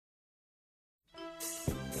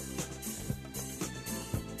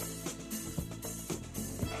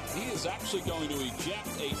is actually going to eject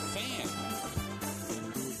a fan.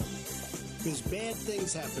 Because bad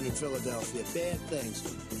things happen in Philadelphia. Bad things. The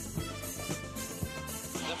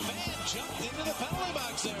fan jumped into the penalty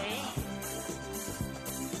box area.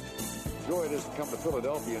 Joy it is to come to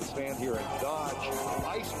Philadelphia and stand here and dodge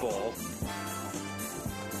ice balls.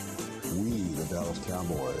 We, the Dallas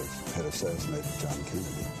Cowboys, had assassinated John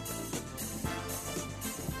Kennedy.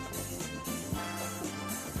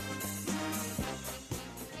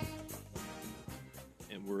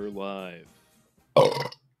 And we're live. Oh,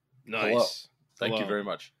 Nice. hello. Thank Hello. you very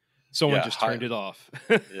much. Someone just turned it off.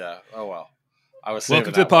 Yeah. Oh well. I was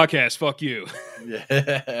Welcome to the podcast. Fuck you.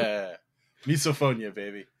 Yeah. Misophonia,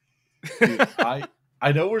 baby. Dude,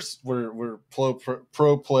 I know we're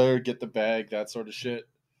pro player, get the bag, that sort of shit.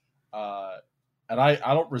 And I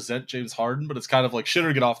don't resent James Harden, but it's kind of like shit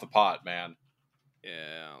or get off the pot, man.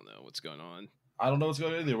 Yeah, I don't know what's going on. I don't know what's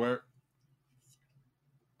going on either. Where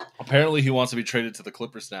apparently he wants to be traded to the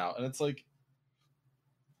Clippers now, and it's like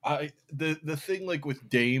the thing like with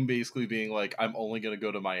Dame basically being like, I'm only gonna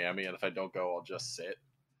go to Miami, and if I don't go, I'll just sit.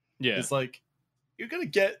 Yeah, It's like you're gonna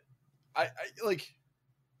get I like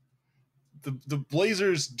the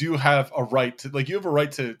Blazers do have a right to, like, you have a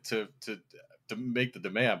right to make the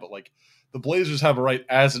demand, but like the Blazers have a right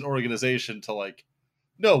as an organization to like,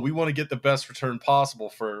 no, we want to get the best return possible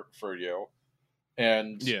for you,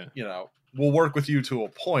 and Yeah. you know, we'll work with you to a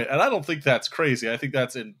point. And I don't think that's crazy. I think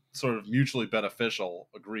that's in sort of mutually beneficial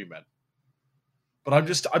agreement. But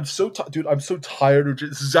I'm so tired of,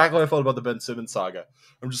 this is exactly what I felt about the Ben Simmons saga.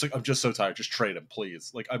 I'm just so tired. Just trade him,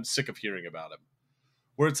 please. Like, I'm sick of hearing about him.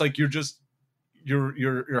 Where it's like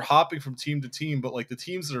you're hopping from team to team, but like the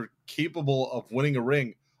teams that are capable of winning a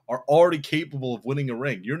ring are already capable of winning a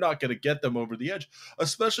ring. You're not going to get them over the edge,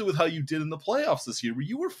 especially with how you did in the playoffs this year, where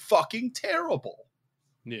you were fucking terrible.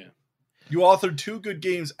 yeah, You authored 2 good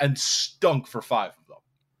games and stunk for 5 of them.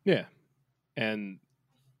 yeah. And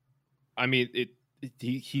I mean,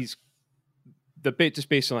 he's just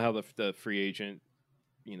based on how the free agent,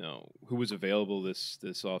 you know, who was available this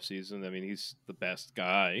offseason. I mean, he's the best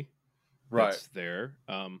guy that's there.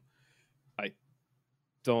 I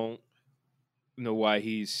don't know why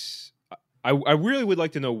he's. I really would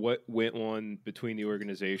like to know what went on between the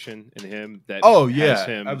organization and him that has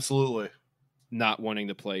him absolutely not wanting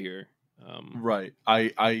to play here. Right.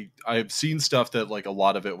 I've seen stuff that like a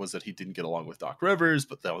lot of it was that he didn't get along with Doc Rivers,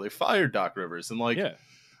 but then they fired Doc Rivers, and like, yeah,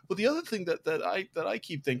 But the other thing that I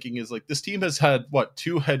keep thinking is like, this team has had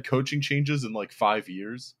 2 head coaching changes in like 5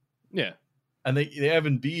 years. yeah, And they have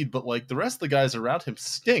Embiid, but like the rest of the guys around him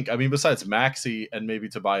stink. I mean, besides Maxey and maybe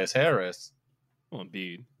Tobias Harris. well,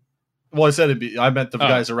 Embiid. Well, I said Embiid. I meant the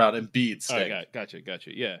guys around Embiid stink. Oh, gotcha.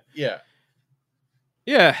 Yeah, Yeah.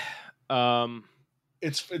 yeah.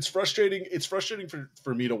 It's frustrating. It's frustrating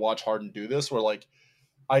for me to watch Harden do this, where like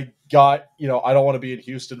I got, I don't want to be in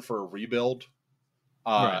Houston for a rebuild.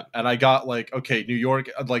 Right. And I got like, okay, New York,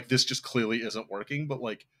 like this just clearly isn't working, but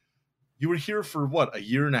like you were here for what, a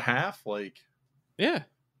year and a half? Like, Yeah.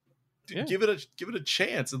 give it a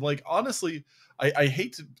chance. And like, honestly, I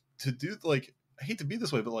hate to do, like, I hate to be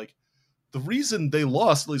this way, but like the reason they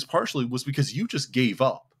lost, at least partially, was because you just gave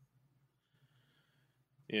up.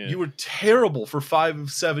 Yeah. You were terrible for 5 of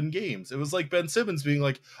 7 games. It was like Ben Simmons being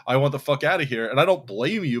like, I want the fuck out of here. And I don't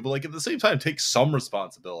blame you, but like at the same time, take some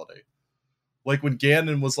responsibility. Like when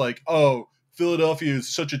Gannon was like, oh, Philadelphia is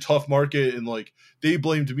such a tough market, and like they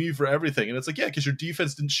blamed me for everything. And it's like, yeah, because your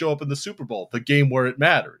defense didn't show up in the Super Bowl, the game where it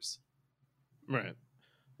matters. Right.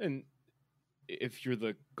 And if you're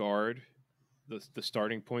the guard, the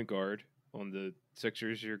starting point guard on the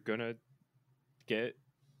Sixers, you're gonna get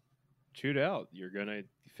chewed out. You're gonna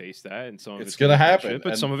face that, and some of it's gonna happen. Legit,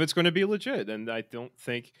 but some of it's gonna be legit. And I don't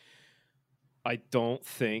think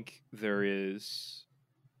there is.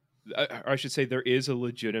 I should say there is a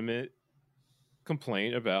legitimate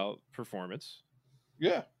complaint about performance.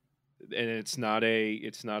 Yeah, and it's not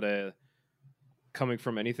a coming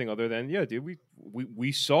from anything other than, yeah, dude,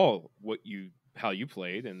 we saw how you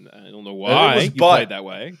played, and I don't know why you played that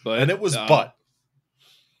way, but it was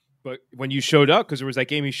but when you showed up, because there was that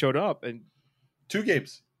game he showed up, and 2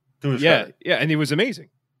 games to his yeah, credit. and he was amazing.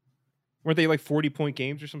 Weren't they like 40-point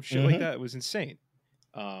games or some shit like that? It was insane.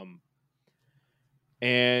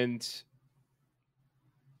 And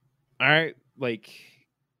all right, like,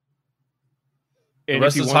 the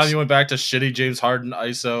rest of the time you went back to shitty James Harden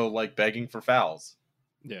ISO, like begging for fouls.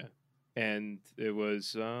 Yeah, and it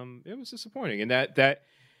was disappointing, and that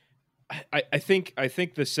I think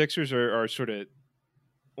the Sixers are sort of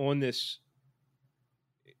on this.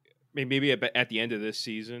 Maybe at the end of this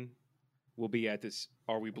season, we'll be at this.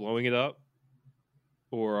 Are we blowing it up?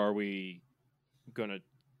 or are we gonna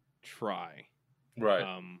try? Right.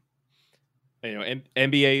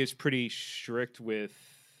 NBA is pretty strict with,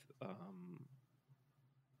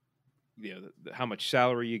 how much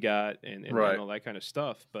salary you got and Right. all that kind of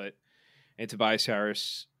stuff. And Tobias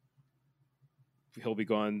Harris, he'll be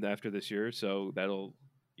gone after this year, so that'll,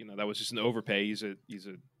 that was just an overpay. He's a,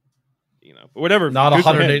 but whatever. Not good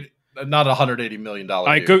for him. $180 million.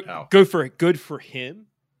 Good for him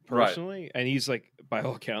personally, Right. and he's like, by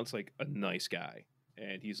all accounts, like a nice guy,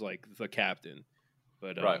 and he's like the captain.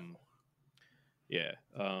 But Right. Yeah.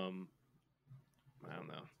 I don't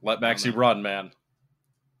know. Let Maxey run, man.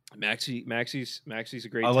 Maxey's a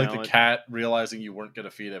great. I like talent. the cat realizing you weren't going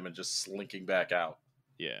to feed him and just slinking back out.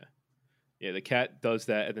 Yeah. The cat does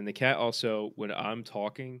that, and then the cat also, when I'm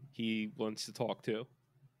talking, he wants to talk too.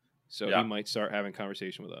 So he might start having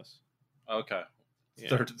conversation with us. Okay.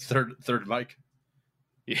 Yeah. Third mic.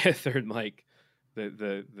 Yeah, third mic.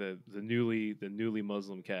 The newly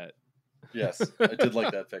Muslim cat. Yes, I did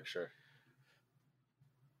like that picture.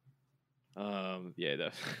 Yeah,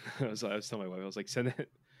 I was telling my wife, I was like, send it.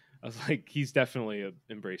 I was like, he's definitely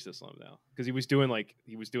embraced Islam now, because he was doing like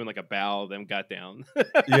a bow, then got down.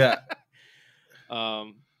 Yeah.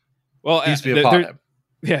 Well, peace be upon him.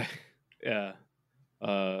 Yeah, yeah.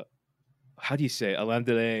 How do you say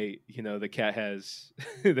Alhamdulillah? The cat has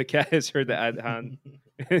heard the adhan,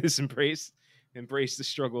 has embraced the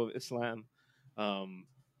struggle of Islam.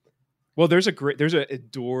 Well, there's an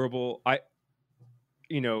adorable.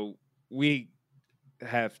 We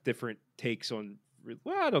have different takes on.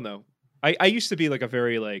 Well, I don't know. I used to be like a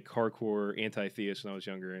very like hardcore anti-theist when I was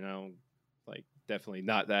younger, and now like definitely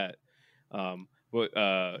not that.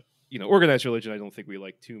 But organized religion, I don't think we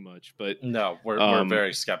like too much. But no, we're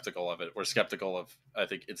very skeptical of it. We're skeptical of, I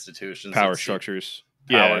think, institutions, power structures.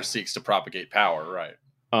 Power seeks to propagate power, right?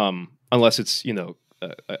 Unless it's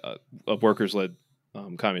a workers-led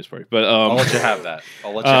communist party. But I'll let you have that.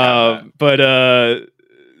 But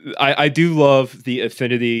I do love the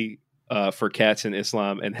affinity for cats in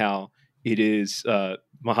Islam, and how it is.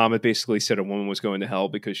 Muhammad basically said a woman was going to hell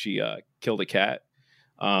because she killed a cat.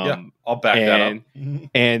 I'll back that up.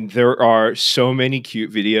 And there are so many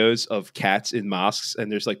cute videos of cats in mosques,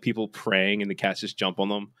 and there's like people praying, and the cats just jump on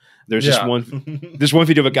them. There's this one. There's one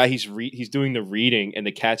video of a guy. He's doing the reading, and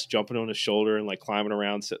the cat's jumping on his shoulder and like climbing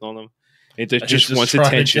around, sitting on him. It just wants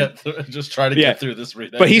attention. Just trying to get through this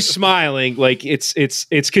reading. But he's smiling, like it's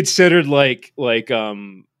considered like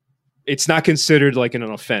it's not considered like an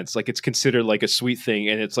offense. Like it's considered like a sweet thing,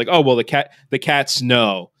 and it's like, oh well, the cats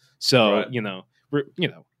know, so right.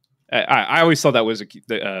 I always thought that was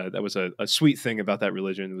a sweet thing about that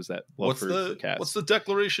religion, was that love for cats. What's the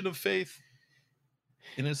declaration of faith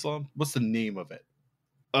in Islam? What's the name of it?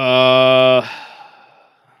 I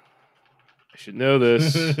should know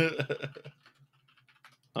this.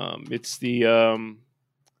 It's the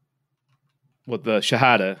the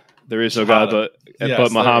Shahada. There is no God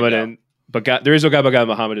but Muhammad, but God, there is no God but God.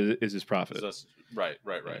 Muhammad is his prophet. Right.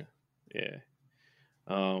 Yeah.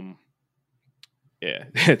 Yeah.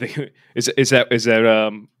 Is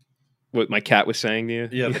that what my cat was saying to you?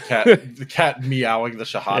 Yeah, the cat meowing the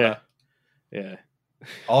Shahada. Yeah.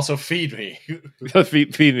 Also, feed me.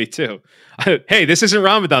 feed me too. Hey, this isn't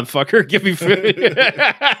Ramadan, fucker. Give me food.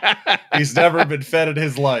 He's never been fed in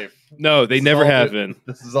his life. No, they never have been.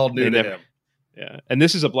 This is all new to him. Yeah, and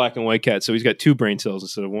this is a black and white cat, so he's got 2 brain cells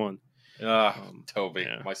instead of 1. Toby,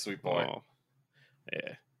 my sweet boy. Oh,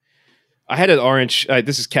 yeah. I had an orange.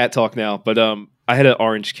 This is cat talk now, but I had an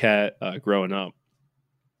orange cat growing up.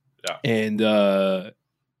 Yeah, and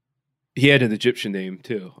he had an Egyptian name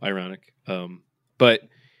too. Ironic. But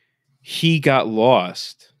he got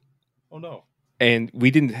lost. Oh no! And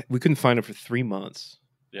we couldn't find him for 3 months.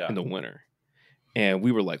 Yeah. In the winter, and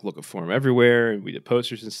we were like looking for him everywhere, and we did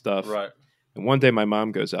posters and stuff. Right. And one day, my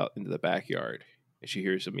mom goes out into the backyard, and she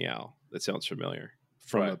hears a meow that sounds familiar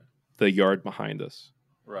from the yard behind us.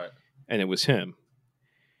 Right. And it was him.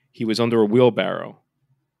 He was under a wheelbarrow.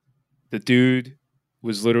 The dude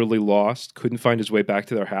was literally lost, couldn't find his way back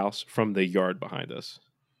to their house from the yard behind us.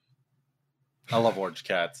 I love orange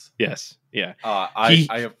cats. Yes. Yeah.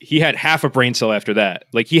 He had half a brain cell after that.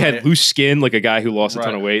 Like he had loose skin, like a guy who lost a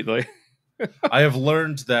ton of weight. Like I have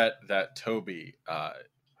learned that Toby,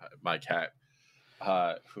 my cat,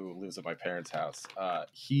 who lives at my parents' house,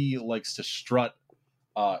 he likes to strut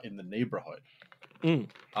in the neighborhood. And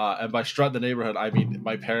by strut in the neighborhood, I mean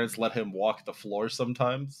my parents let him walk the floor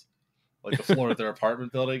sometimes, like the floor of their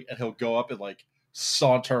apartment building, and he'll go up and like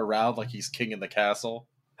saunter around like he's king in the castle.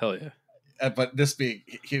 Hell yeah. But this being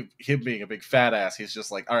him being a big fat ass, he's just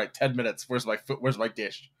like, all right, 10 minutes. Where's my foot? Where's my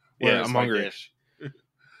dish? I'm hungry. Dish?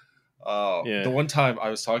 Yeah. The one time I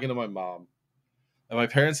was talking to my mom, and my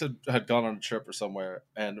parents had gone on a trip or somewhere,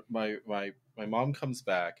 and my mom comes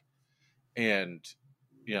back, and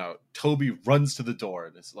Toby runs to the door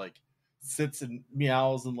and is like sits and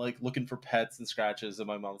meows and like looking for pets and scratches, and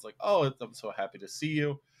my mom's like, "Oh, I'm so happy to see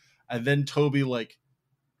you," and then Toby like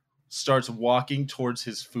starts walking towards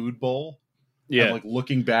his food bowl, Yeah. and like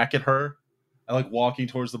looking back at her, and like walking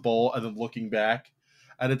towards the bowl and then looking back,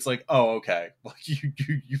 and it's like, oh, okay, like you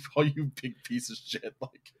big piece of shit,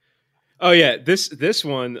 like. Oh yeah, this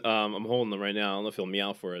one I'm holding them right now. I don't know if he'll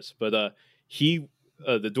meow for us, but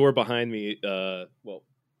the door behind me, well,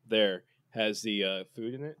 there has the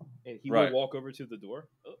food in it, and he Right. will walk over to the door.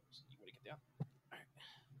 Oh, you want to get down? All right.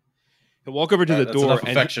 He'll walk over to the That's door. Enough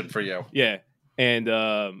affection for you. Yeah, and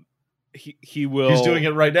he will. He's doing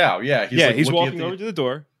it right now. Yeah, he's walking over to the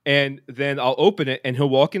door, and then I'll open it, and he'll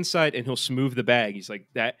walk inside, and he'll smooth the bag. He's like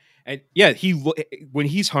that, and yeah, when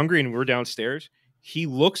he's hungry and we're downstairs. He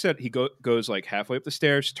looks at goes like halfway up the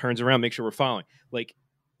stairs, turns around, make sure we're following. Like,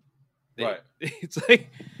 right? It's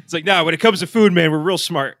like nah. When it comes to food, man, we're real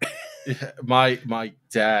smart. Yeah, my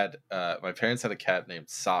dad, my parents had a cat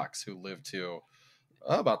named Socks who lived to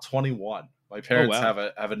about 21. My parents have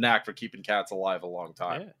a knack for keeping cats alive a long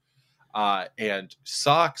time. Yeah. And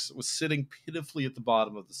Socks was sitting pitifully at the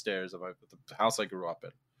bottom of the stairs of the house I grew up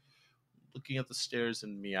in, looking at the stairs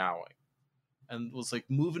and meowing. And was like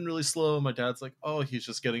moving really slow. And my dad's like, "Oh, he's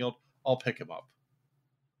just getting old. I'll pick him up."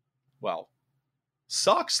 Well,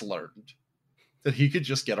 Socks learned that he could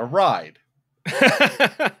just get a ride.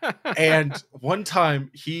 And one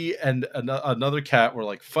time, he and another cat were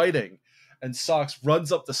like fighting, and Socks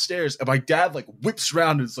runs up the stairs, and my dad like whips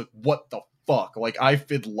around and is like, "What the fuck? Like I've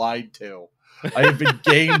been lied to. I have been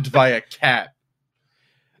gamed by a cat."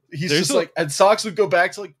 He's and Socks would go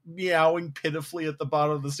back to like meowing pitifully at the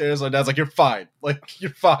bottom of the stairs. My dad's like, "You're fine. Like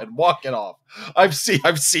you're fine. Walk it off. I've seen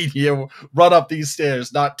you run up these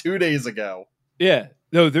stairs not 2 days ago." Yeah.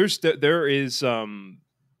 No, there is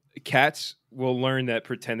cats will learn that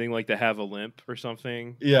pretending like to have a limp or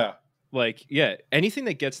something. Yeah. Like, yeah, anything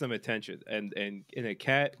that gets them attention, and in a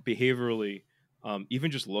cat behaviorally,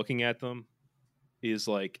 even just looking at them is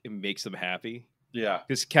like it makes them happy. Yeah,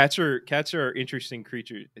 because cats are interesting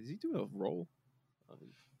creatures. Is he doing a roll?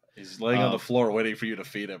 He's laying on the floor waiting for you to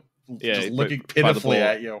feed him. Yeah, just looking pitifully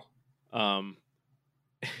at you.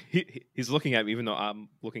 He's looking at me, even though I'm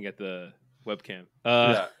looking at the webcam.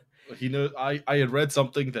 Yeah, he knows. I had read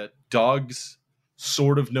something that dogs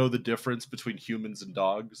sort of know the difference between humans and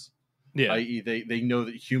dogs. Yeah, i.e., they know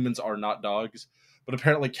that humans are not dogs, but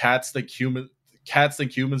apparently cats think humans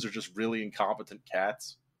are just really incompetent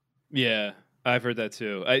cats. Yeah. I've heard that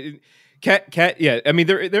too. Cat. Yeah, I mean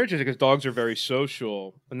they're interesting because dogs are very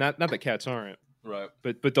social, and not that cats aren't, right?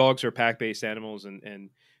 But dogs are pack based animals,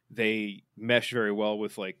 and they mesh very well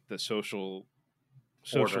with like the social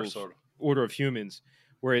order of humans.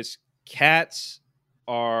 Whereas cats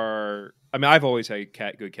are, I mean, I've always had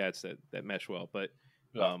good cats that mesh well, but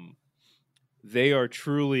they are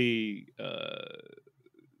truly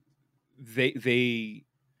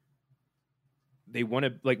they want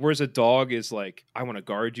to, like, whereas a dog is like, I want to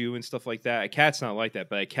guard you and stuff like that. A cat's not like that,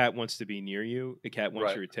 but a cat wants to be near you. A cat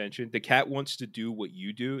wants your attention. The cat wants to do what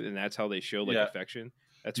you do, and that's how they show like affection.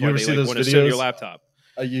 That's why they like, want to sit on your laptop.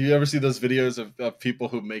 You ever see those videos of people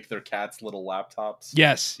who make their cats little laptops?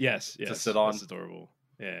 Yes. To sit on. That's adorable.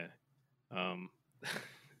 Yeah.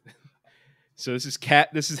 So this is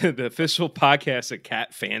the official podcast of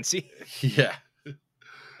Cat Fancy. Yeah.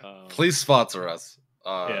 Please sponsor us.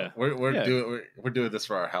 We're doing this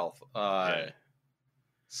for our health.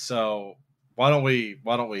 So why don't we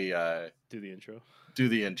do the intro? Do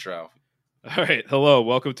the intro. All right. Hello.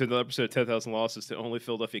 Welcome to another episode of 10,000 Losses, the only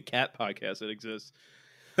Philadelphia cat podcast that exists.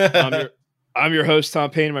 I'm your host, Tom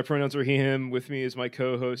Payne. My pronouns are he, him. With me is my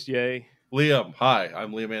co-host, Yay. Liam. Hi,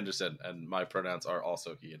 I'm Liam Anderson, and my pronouns are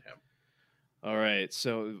also he and him. All right.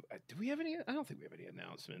 So do we have any? I don't think we have any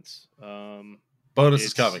announcements. Bonus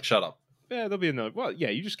is coming. Shut up. Yeah, there'll be another. Well, yeah,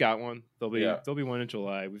 you just got one. There'll be one in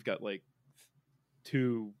July. We've got like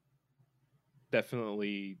 2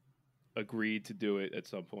 definitely agreed to do it at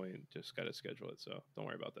some point. Just got to schedule it, so don't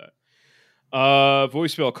worry about that.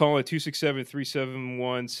 Voicemail, call in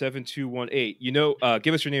 267-371-7218.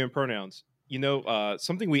 Give us your name and pronouns.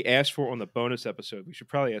 Something we asked for on the bonus episode, we should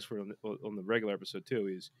probably ask for it on the regular episode too,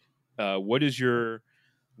 is what is your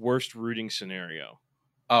worst rooting scenario?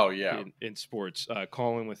 Oh, yeah. In sports.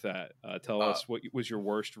 Call in with that. Tell us what was your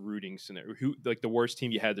worst rooting scenario. Who, like, the worst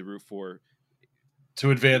team you had to root for.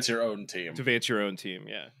 To advance your own team.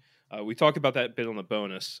 Yeah. We talked about that bit on the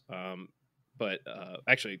bonus. But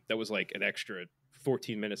actually, that was like an extra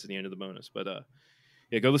 14 minutes at the end of the bonus. But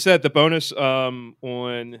yeah, go listen to that. The bonus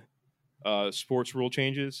on sports rule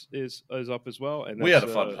changes is up as well. And We had a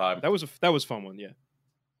fun time. That was a fun one. Yeah,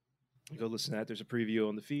 go listen to that. There's a preview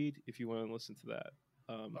on the feed if you want to listen to that.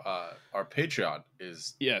 Our Patreon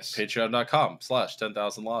is Yes,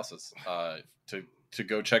 patreon.com/10,000losses to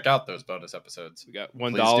go check out those bonus episodes. we got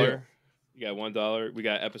 $1. You got $1. We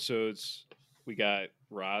got episodes. We got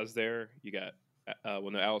Roz there. You got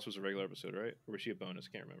no, Alice was a regular episode, right? Or was she a bonus?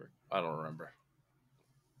 Can't remember. I don't remember.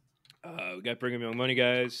 We got Bring 'em Young Money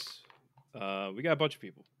guys. We got a bunch of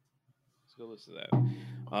people. Let's go listen to that.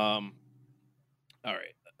 All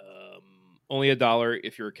right. Only $1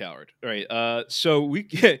 if you're a coward. All right. So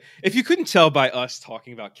if you couldn't tell by us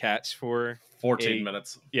talking about cats for 14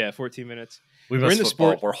 minutes. Yeah, 14 minutes. We're in the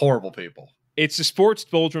sport. We're horrible people. It's the sports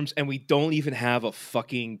doldrums, and we don't even have a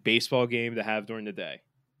fucking baseball game to have during the day.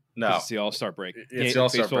 No, it's the All-Star break. It's the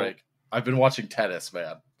All-Star break. I've been watching tennis,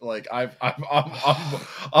 man. Like I'm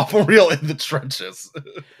real in the trenches.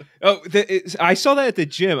 I saw that at the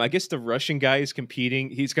gym. I guess the Russian guy is competing.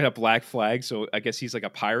 He's got a black flag, so I guess he's like a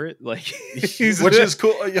pirate. Like, which is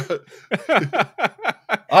cool.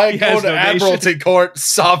 I go to Admiralty Court,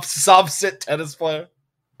 soft sit tennis player.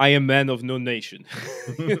 I am man of no nation.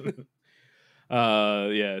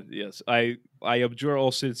 Yes. I abjure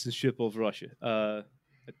all citizenship of Russia. A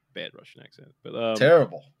bad Russian accent, but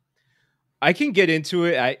terrible. I can get into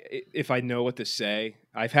it if I know what to say.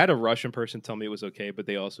 I've had a Russian person tell me it was okay, but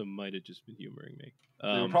they also might have just been humoring me.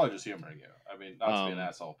 They were probably just humoring you. I mean, not to be an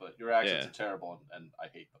asshole, but your accents are terrible, and I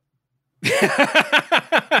hate them.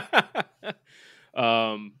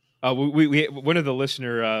 We one of the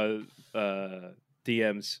listener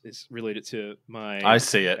DMs is related to my I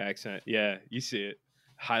see it. accent. Yeah, you see it.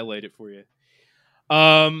 Highlight it for you.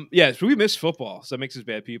 So we miss football. So that makes us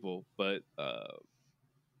bad people, but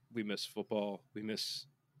we miss football. We miss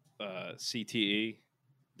CTE.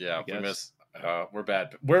 Yeah, we miss. We're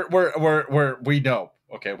bad. We know.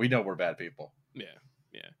 Okay, we know we're bad people. Yeah.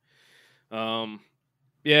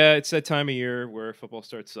 Yeah, it's that time of year where football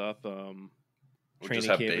starts up. We just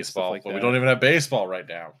have baseball, like but we don't even have baseball right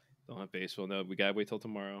now. Don't have baseball. No, we gotta wait till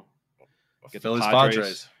tomorrow. Get Phillies,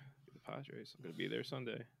 Padres. The Padres. I'm gonna be there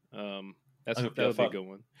Sunday. That'll be a good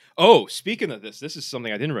one. Oh, speaking of this is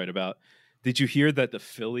something I didn't write about. Did you hear that the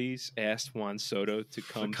Phillies asked Juan Soto to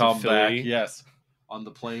come back? Philly? Yes, on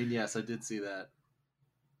the plane. Yes, I did see that.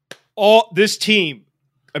 All this team.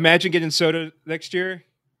 Imagine getting Soto next year.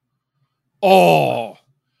 Oh,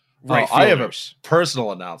 right. I have a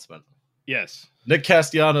personal announcement. Yes. Nick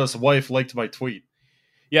Castellanos' wife liked my tweet.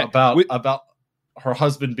 Yeah, about her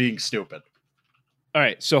husband being stupid. All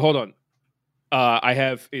right, so hold on. I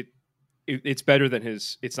have it. It's better than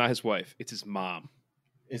his. It's not his wife. It's his mom.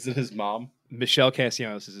 Is it his mom? Michelle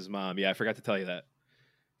Castellanos is his mom. Yeah, I forgot to tell you that.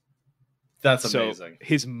 That's amazing. So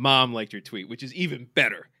his mom liked your tweet, which is even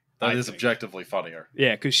better. That is objectively funnier.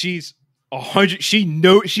 Yeah, because she's 100.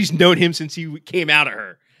 She's known him since he came out of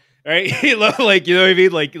her. Right? Like, you know what I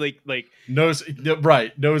mean? Like knows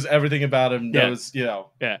everything about him. Knows, you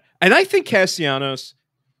know. Yeah, and I think Castellanos,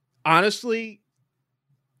 honestly,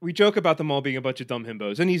 we joke about them all being a bunch of dumb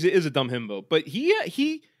himbos, and he is a dumb himbo, but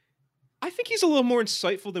I think he's a little more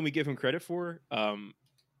insightful than we give him credit for.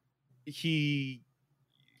 He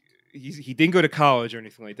didn't go to college or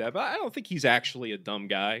anything like that, but I don't think he's actually a dumb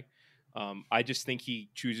guy. I just think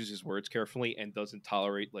he chooses his words carefully and doesn't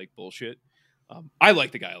tolerate like bullshit. I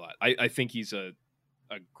like the guy a lot. I think he's a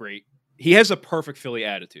great. He has a perfect Philly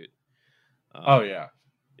attitude. Yeah.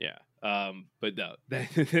 But no,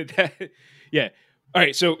 yeah. All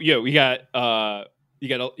right, so we got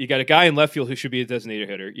you got a guy in left field who should be a designated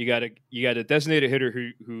hitter. You got a designated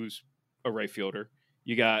hitter who's a right fielder.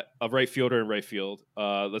 You got a right fielder in right field.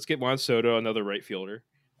 Let's get Juan Soto, another right fielder.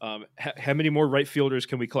 How many more right fielders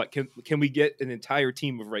can we collect? Can we get an entire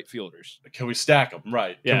team of right fielders? Can we stack them?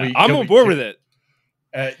 Right. Yeah, I'm on board with it.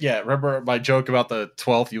 Remember my joke about the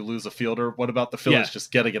 12th you lose a fielder? What about the Phillies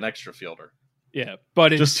just getting an extra fielder? Yeah, but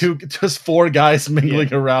just four guys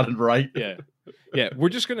mingling around and right. Yeah, we're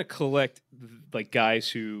just gonna collect like guys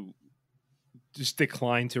who just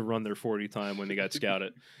decline to run their 40 time when they got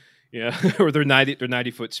scouted. Yeah, or their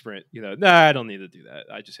 90 foot sprint. I don't need to do that.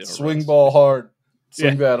 I just hit swing ball hard,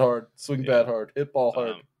 swing bat hard, swing bat hard, hit ball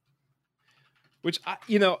hard. Which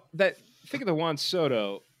think of the Juan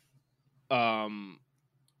Soto.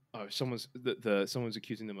 Someone's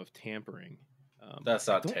accusing them of tampering. That's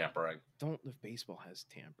not tampering. Don't know if baseball has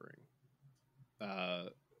tampering.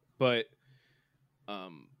 But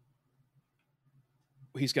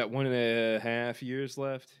he's got 1.5 years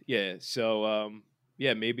left. Yeah, so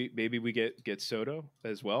maybe we get Soto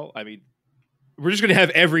as well. I mean, We're just gonna have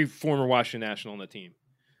every former Washington National on the team.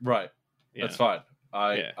 Right. Yeah. That's fine.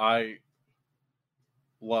 I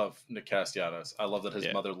love Nick Castellanos. I love that his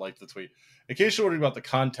mother liked the tweet. In case you're wondering about the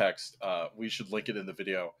context, we should link it in the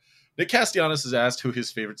video. Nick Castellanos is asked who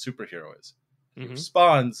his favorite superhero is. He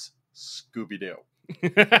responds, Scooby-Doo.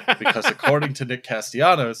 Because according to Nick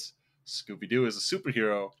Castellanos, Scooby-Doo is a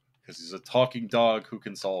superhero because he's a talking dog who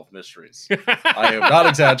can solve mysteries. I am not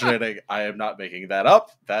exaggerating. I am not making that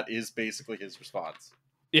up. That is basically his response.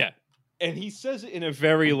 Yeah. And he says it in a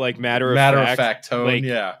very like matter of fact tone. Like,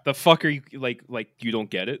 yeah. The fuck are you like you don't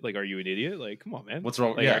get it? Like, are you an idiot? Like, come on, man. What's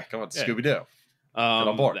wrong? Like, yeah, come on, Scooby-Doo. Get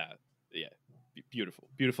on board. Beautiful,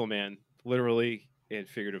 beautiful man, literally and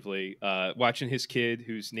figuratively. Watching his kid,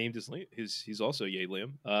 who's named he's also Ye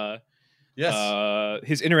Liam. Yes.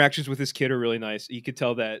 His interactions with his kid are really nice. You could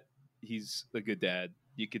tell that he's a good dad.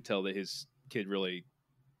 You could tell that his kid really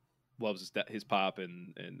loves his pop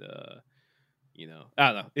and you know,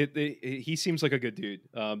 I don't know. He seems like a good dude.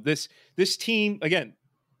 This team again,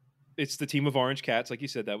 it's the team of orange cats, like you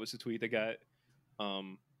said. That was the tweet that got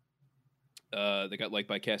liked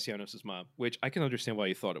by Castellanos' mom, which I can understand why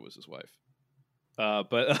he thought it was his wife.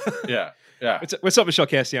 But yeah. What's up, Michelle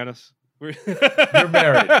Castellanos? You're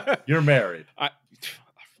married. You're married. I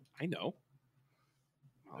know.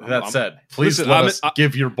 That said, please let us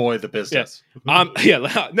give your boy the business. Yeah.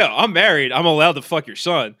 I'm married. I'm allowed to fuck your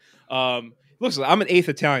son. Listen, I'm an 8th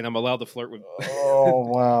Italian. I'm allowed to flirt with. Oh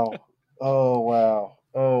wow! Oh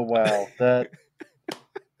wow! That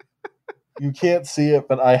you can't see it,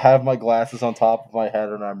 but I have my glasses on top of my head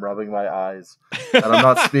and I'm rubbing my eyes, and I'm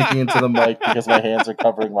not speaking into the mic because my hands are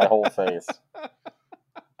covering my whole face.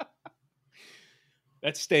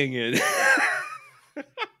 That's staying in.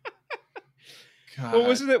 Well,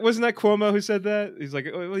 wasn't that Cuomo who said that? He's like,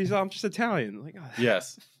 well, I'm just Italian. Like, oh,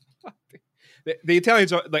 yes. The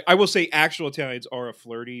Italians are like, I will say, actual Italians are a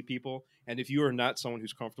flirty people, and if you are not someone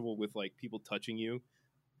who's comfortable with like people touching you,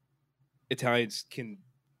 Italians can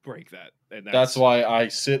break that. And that's why I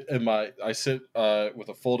sit with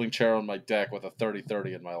a folding chair on my deck with a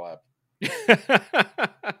 30-30 in my lap.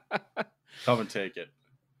 Come and take it.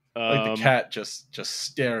 Like the cat just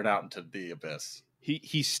staring out into the abyss.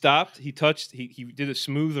 He stopped. He touched. He did a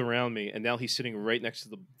smooth around me, and now he's sitting right next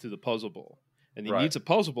to the puzzle bowl. And he needs a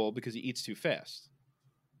puzzle bowl because he eats too fast.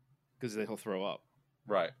 Because then he'll throw up.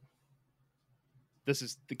 Right.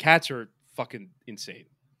 The cats are fucking insane.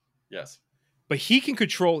 Yes. But he can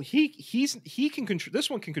control. He can control. This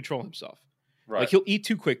one can control himself. Right. Like he'll eat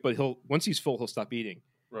too quick, but once he's full, he'll stop eating.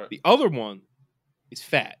 Right. The other one is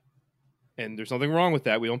fat, and there's nothing wrong with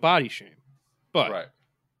that. We don't body shame. But right.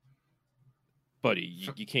 Buddy,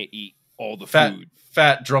 you can't eat all the food.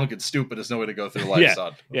 Fat, drunk, and stupid is no way to go through life,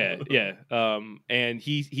 son. Yeah. And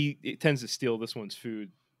he tends to steal this one's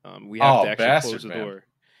food. We have to actually close the door.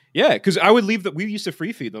 Yeah, because I would leave we used to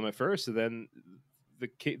free feed them at first, and then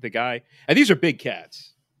the guy, and these are big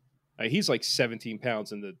cats. He's like 17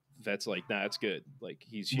 pounds, and the vet's like, nah, that's good. Like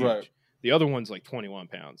he's huge. Right. The other one's like 21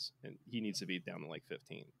 pounds, and he needs to be down to like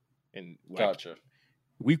 15. And like, gotcha.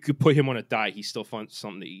 We could put him on a diet. He still finds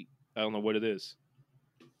something to eat. I don't know what it is.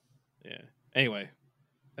 Yeah. Anyway,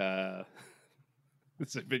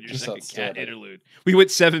 this has been your second cat interlude. We went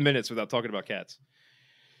 7 minutes without talking about cats.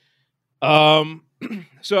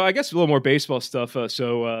 So I guess a little more baseball stuff.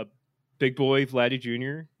 Big boy Vladdy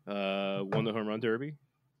Jr. Won the home run derby.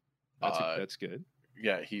 That's good.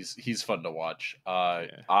 Yeah, he's fun to watch.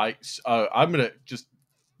 I'm gonna just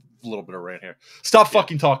a little bit of rant here. Stop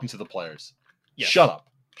fucking talking to the players. Yes. Shut up.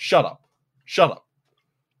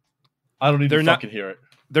 I don't need to fucking hear it.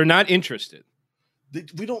 They're not interested.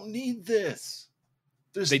 We don't need this.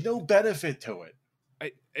 There's no benefit to it.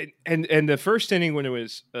 And the first inning when it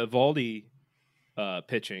was Valdi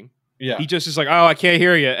pitching, he just is like, oh, I can't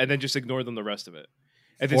hear you, and then just ignore them the rest of it.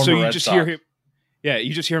 And then so you just hear him. Yeah,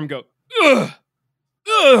 you just hear him go, ugh,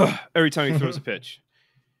 ugh, every time he throws a pitch.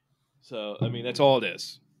 So I mean, that's all it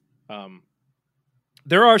is.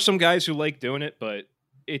 There are some guys who like doing it, but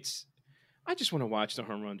I just want to watch the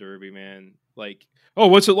home run derby, man. Like, oh,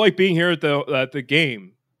 what's it like being here at the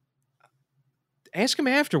game? Ask him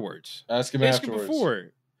afterwards. Ask him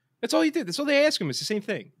before. That's all he did. That's all they ask him. It's the same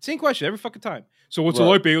thing. Same question every fucking time. So what's it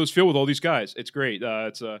like being able to field with all these guys? It's great.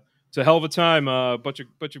 It's a hell of a time. Bunch of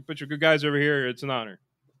good guys over here. It's an honor.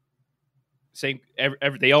 Same.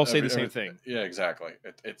 They all say the same thing. Yeah, exactly.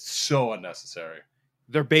 It's so unnecessary.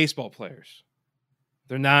 They're baseball players.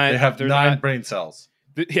 They're not. They have 9 brain cells.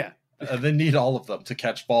 Yeah. And they need all of them to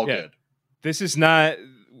catch ball good. This is not.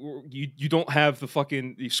 You don't have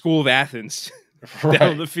the School of Athens down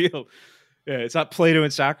on the field. Yeah, it's not Plato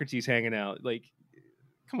and Socrates hanging out. Like,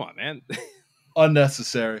 come on, man.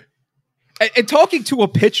 Unnecessary. And talking to a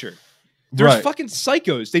pitcher. There's Right. fucking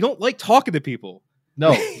psychos. They don't like talking to people.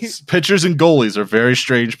 No, pitchers and goalies are very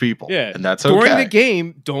strange people. Yeah, and that's okay. During the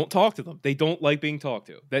game, don't talk to them. They don't like being talked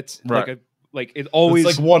to. That's Right. it always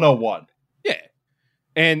It's like 101. Yeah.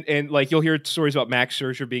 And like you'll hear stories about Max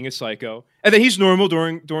Scherzer being a psycho, and then he's normal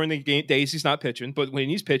during the game days he's not pitching, but when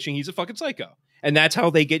he's pitching, he's a fucking psycho, and that's how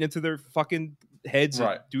they get into their fucking heads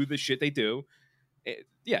and do the shit they do.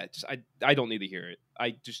 I don't need to hear it.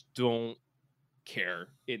 I just don't care.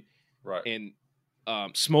 And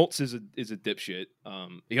Smoltz is a dipshit.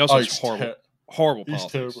 He also has horrible He's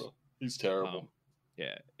politics. terrible. He's terrible.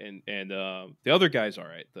 Yeah, and the other guy's all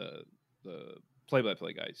right. The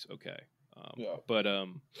play-by-play guy's okay. But I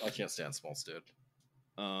can't stand Smoltz, dude.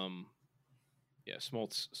 Yeah,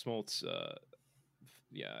 Smoltz.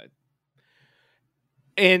 Yeah,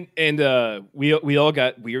 and we all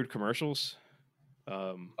got weird commercials.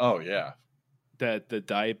 Oh yeah, that the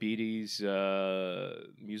diabetes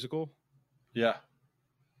musical. Yeah.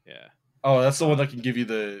 Yeah. Oh, that's the one that can give you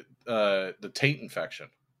the taint infection.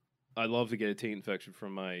 I love to get a taint infection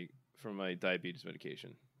from my diabetes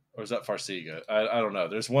medication. Or is that Farxiga? I don't know.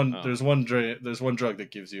 There's one drug that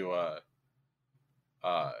gives you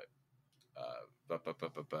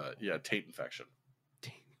taint infection.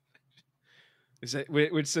 Is that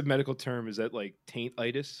what's the medical term? Is that like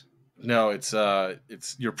taintitis? No, it's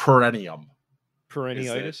your perennium.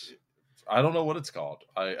 Perenniitis? I don't know what it's called.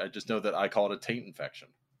 I just know that I call it a taint infection.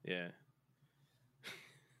 Yeah.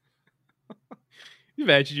 You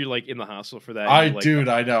imagine you're like in the hospital for that. I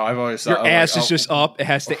know. I've always your thought ass is just up. It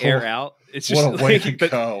has to air out. It's just what a way to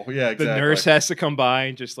go. Yeah, exactly. The nurse has to come by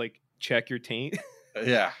and just like check your taint.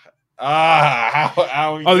 Yeah.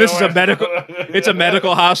 How this is a medical. It's a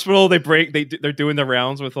medical hospital. They're doing the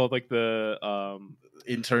rounds with all like the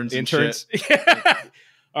interns. And shit.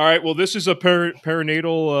 All right. Well, this is a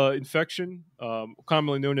perinatal infection,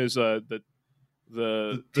 commonly known as the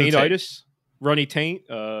taintitis, runny taint.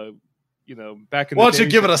 Back in why the don't you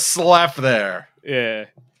give it a slap there? Yeah.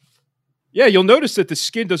 Yeah, you'll notice that the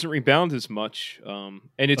skin doesn't rebound as much. And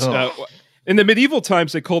it's in the medieval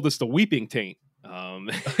times they called this the weeping taint.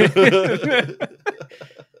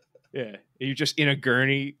 Yeah, you're just in a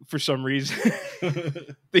gurney for some reason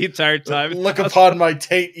the entire time. Look upon my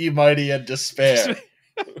taint, ye mighty, and despair.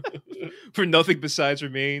 For nothing besides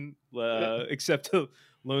remain, except a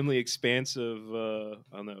lonely expanse of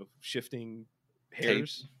I don't know, shifting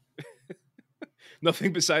hairs.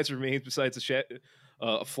 Nothing besides remains besides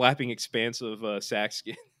a flapping expanse of sack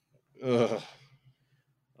skin.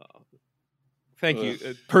 Thank you,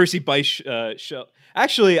 Percy Bice.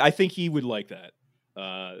 Actually, I think he would like that.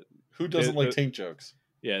 Who doesn't like taint jokes?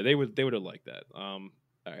 Yeah, they would have liked that. All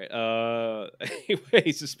right.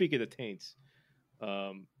 Anyway, so speaking of taints,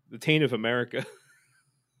 the taint of America,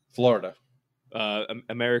 Florida.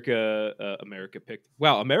 America picked.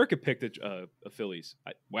 Wow, America picked the Phillies.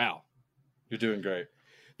 Wow. You're doing great.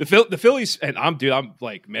 The Phillies, and I'm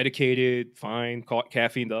like medicated, fine,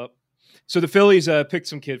 caffeined up. So the Phillies picked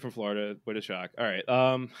some kid from Florida. What a shock! All right.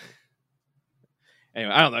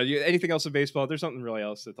 Anyway, I don't know. Anything else in baseball? There's nothing really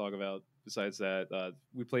else to talk about besides that.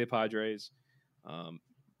 We play Padres.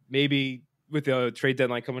 Maybe with the trade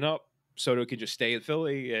deadline coming up, Soto could just stay at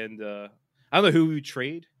Philly, and I don't know who we would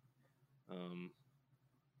trade.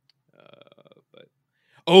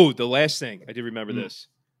 But the last thing I did remember this.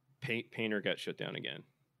 Painter got shut down again.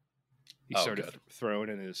 He started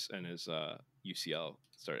throwing and his UCL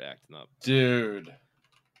started acting up. Dude,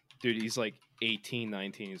 he's like 18,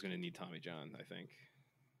 19. He's going to need Tommy John, I think.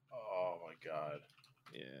 Oh, my God.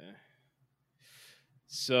 Yeah.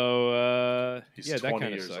 So, he's that 20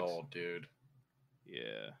 kind of years sucks. old, dude.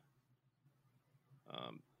 Yeah.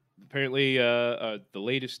 Apparently, the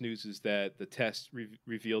latest news is that the test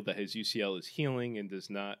revealed that his UCL is healing and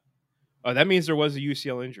does not. Oh, that means there was a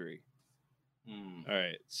UCL injury. All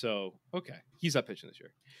right. So, okay. He's not pitching this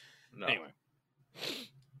year. No. Anyway.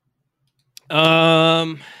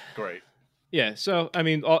 Great. Yeah. So, I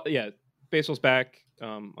mean, baseball's back.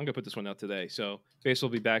 I'm going to put this one out today. So, baseball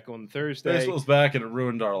will be back on Thursday. Baseball's back and it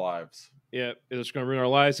ruined our lives. Yeah. It's going to ruin our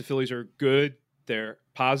lives. The Phillies are good. They're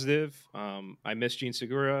positive. I miss Gene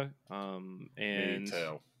Segura. And me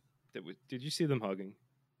too. Did you see them hugging?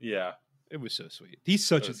 Yeah. It was so sweet. He's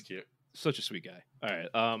cute. Such a sweet guy. All right.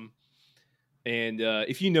 And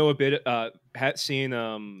if you know a bit,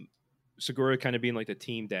 seeing Segura kind of being like the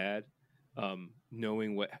team dad,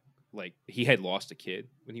 knowing what, like, he had lost a kid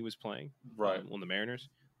when he was playing on the Mariners.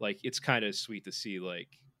 Like, it's kind of sweet to see, like,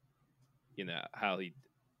 how he,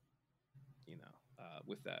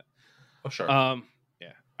 with that. Oh, sure. Yeah.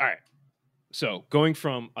 All right. So going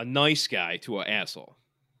from a nice guy to an asshole.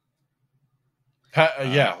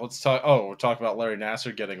 Let's talk. Oh, we're talking about Larry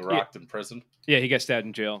Nassar getting rocked in prison. Yeah, he got stabbed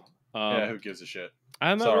in jail. Who gives a shit?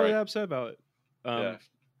 I'm not really upset about it.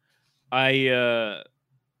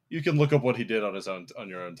 You can look up what he did on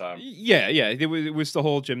your own time. Yeah. It was the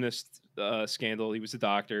whole gymnast scandal. He was a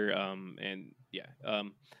doctor,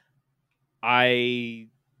 I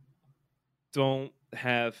don't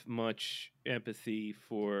have much empathy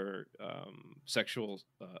for sexual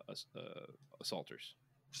assaulters.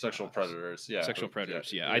 Sexual predators, yeah. Sexual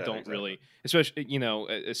predators, I don't really,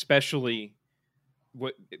 especially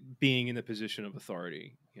what being in a position of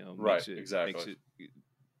authority, makes it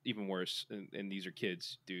even worse. And these are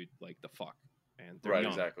kids, dude. Like the fuck, and they're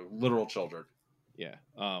young. Exactly, literal children. Yeah.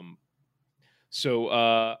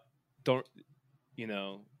 So don't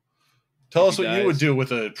Tell us what you would do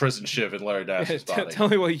with a prison shiv in Larry Nassar's body. Tell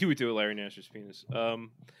me what you would do with Larry Nassar's penis.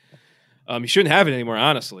 You shouldn't have it anymore,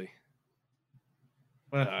 honestly.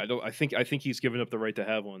 I think he's given up the right to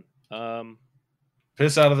have one.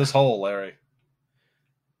 Piss out of this hole, Larry.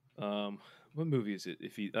 What movie is it?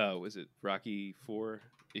 Was it Rocky 4?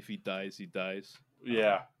 If he dies, he dies.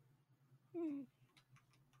 Yeah.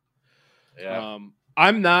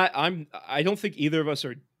 I don't think either of us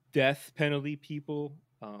are death penalty people,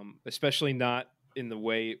 especially not in the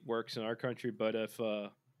way it works in our country. But if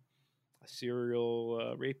a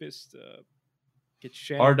serial rapist gets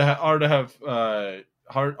shanked, hard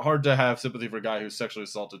to have sympathy for a guy who sexually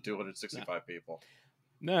assaulted 265 people.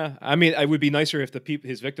 Nah, I mean, it would be nicer if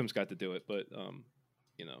his victims got to do it, but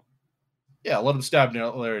Yeah, let him stab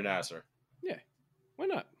Larry Nassar. Yeah, why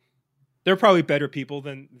not? They're probably better people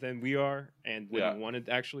than we are, and wouldn't want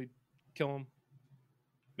to actually kill him.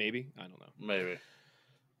 Maybe, I don't know. Maybe.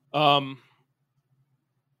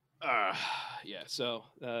 Yeah. So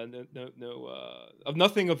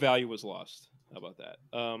nothing of value was lost. How about that?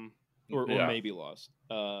 Or maybe lost.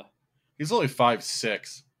 He's only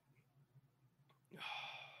 5'6".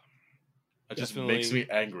 It just makes me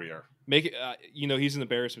angrier. He's an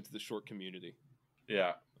embarrassment to the short community.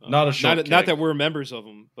 Yeah, not a short king. Not that we're members of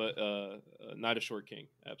them, but not a short king.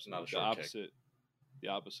 Absolutely, not a short king. The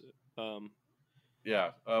opposite.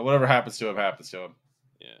 Whatever happens to him, happens to him.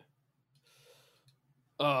 Yeah.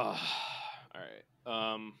 All right.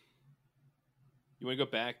 You want to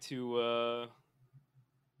go back to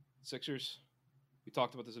Sixers? We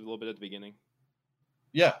talked about this a little bit at the beginning.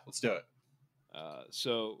 Yeah, let's do it. All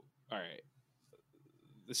right.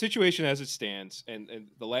 The situation as it stands, and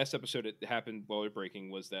the last episode it happened while we were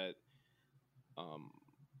breaking, was that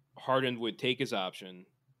Harden would take his option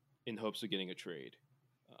in hopes of getting a trade.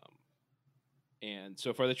 And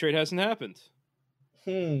so far the trade hasn't happened.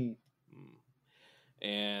 And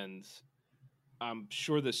I'm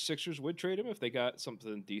sure the Sixers would trade him if they got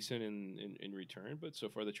something decent in return, but so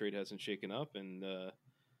far the trade hasn't shaken up, and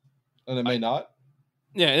it may not.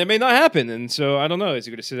 Yeah, it may not happen, and so I don't know. Is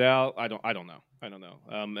he going to sit out? I don't know.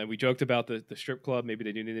 And we joked about the strip club. Maybe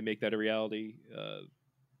they do need to make that a reality.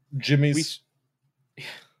 Jimmy's.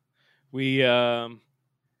 We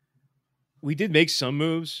did make some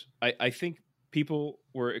moves. I think people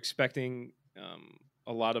were expecting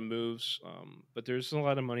a lot of moves, but there's a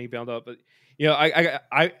lot of money bound up. But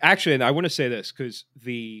I actually, and I want to say this because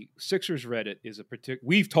the Sixers Reddit is a particular.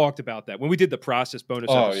 We've talked about that when we did the process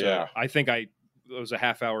bonus episode. Yeah. I think it was a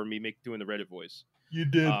half hour of me doing the Reddit voice. You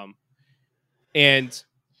did, and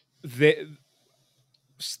the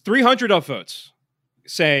 300 upvotes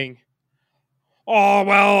saying, "Oh,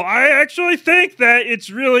 well, I actually think that it's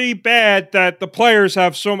really bad that the players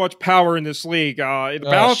have so much power in this league. It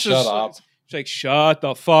balances." Shut up. It's like, shut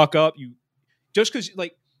the fuck up. You just because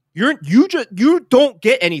you don't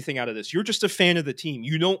get anything out of this. You're just a fan of the team.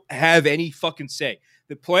 You don't have any fucking say.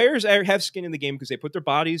 The players have skin in the game because they put their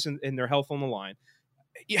bodies and their health on the line.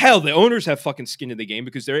 Hell, the owners have fucking skin in the game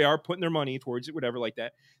because they are putting their money towards it, whatever like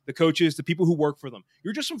that. The coaches, the people who work for them.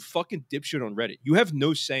 You're just some fucking dipshit on Reddit. You have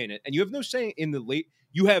no say in it, and you have no say in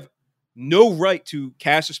you have no right to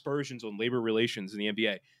cast aspersions on labor relations in the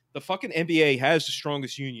NBA. The fucking NBA has the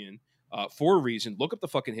strongest union for a reason. Look up the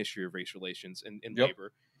fucking history of race relations and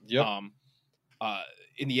labor in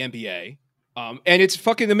the NBA. And it's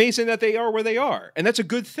fucking amazing that they are where they are. And that's a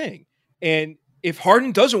good thing. And if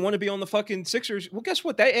Harden doesn't want to be on the fucking Sixers, well, guess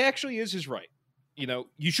what? That actually is his right.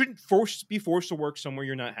 You shouldn't be forced to work somewhere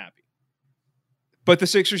you're not happy. But the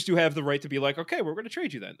Sixers do have the right to be like, okay, we're going to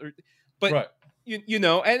trade you then. But, right.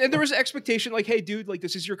 And there was an expectation like, hey, dude, like,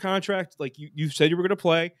 this is your contract. Like, you said you were going to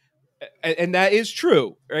play. And that is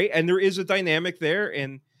true, right? And there is a dynamic there.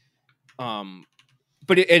 And,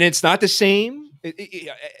 but it's not the same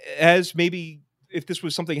as maybe if this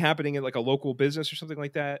was something happening in like a local business or something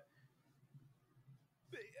like that.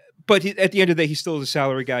 But at the end of the day, he still is a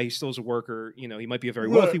salary guy. He still is a worker. You know, he might be a very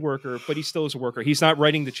wealthy worker, but he still is a worker. He's not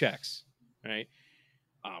writing the checks, right?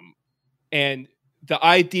 And the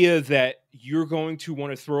idea that you're going to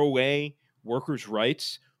want to throw away workers'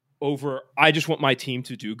 rights over, I just want my team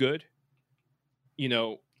to do good. You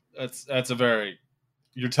know, that's a very,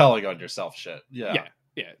 you're telling on yourself shit. Yeah.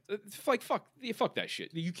 It's like fuck that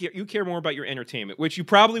shit. You care more about your entertainment, which you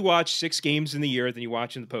probably watch 6 games in the year than you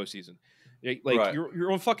watch in the postseason. Like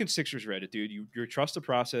you're on fucking Sixers Reddit, dude. You're a trust the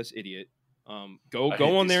process idiot.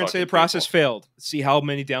 Go on there and say the process failed. See how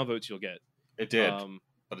many downvotes you'll get. It did,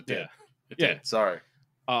 but it did. Yeah. It did. Sorry.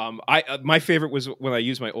 My favorite was when I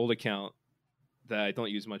used my old account that I don't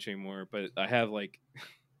use much anymore, but I have like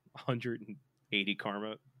 180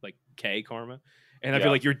 karma, like K karma. And I'd be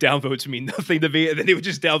like, your downvotes mean nothing to me. And then they would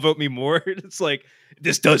just downvote me more. It's like,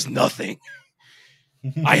 this does nothing.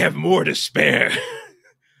 I have more to spare.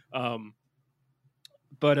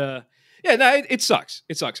 It sucks.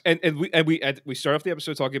 It sucks. And we start off the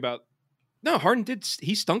episode talking about, no, Harden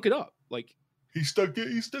he stunk it up. Like he stunk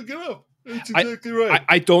it up. That's exactly right.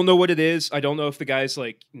 I don't know what it is. I don't know if the guy's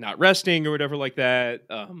like not resting or whatever like that.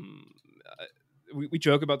 We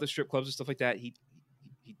joke about the strip clubs and stuff like that. He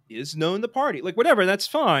is known to party, like whatever. That's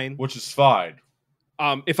fine. Which is fine.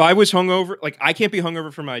 If I was hungover, like I can't be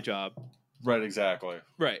hungover for my job. Right. Exactly.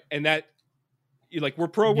 Right. And that, we're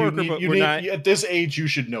pro worker, but we're not at this age. You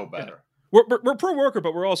should know better. Yeah. We're pro worker,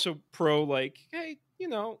 but we're also pro like, hey,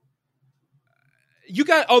 you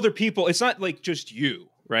got other people. It's not like just you,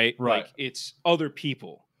 right? Right. Like it's other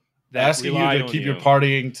people that asking you to keep your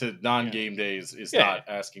partying to non-game days is not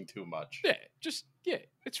asking too much. It's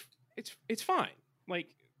fine. Like,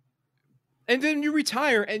 and then you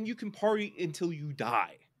retire and you can party until you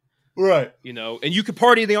die. Right. And you can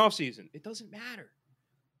party in the off season. It doesn't matter.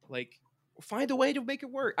 Like, find a way to make it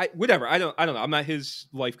work. I don't know. I'm not his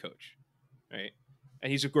life coach. Right.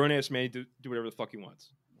 And he's a grown ass man to do whatever the fuck he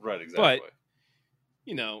wants. Right. Exactly.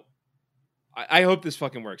 But, I hope this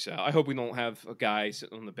fucking works out. I hope we don't have a guy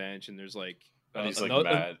sitting on the bench and there's like, and he's like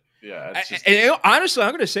mad. Yeah. It's just... and honestly, I'm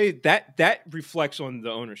going to say that reflects on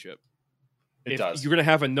the ownership. It does. You're going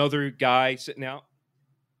to have another guy sitting out.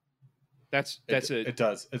 It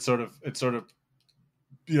does. It's sort of,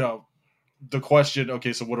 the question,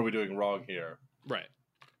 okay, so what are we doing wrong here? Right.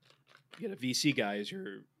 You get a VC guy as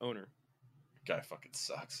your owner. Guy fucking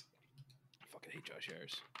sucks. I fucking hate Josh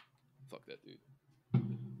Harris. Fuck that dude.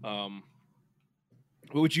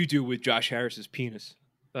 What would you do with Josh Harris's penis?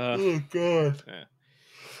 Oh God.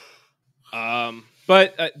 Yeah.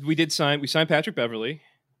 But we signed Patrick Beverley.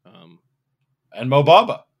 And Mo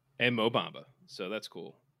Bamba. So that's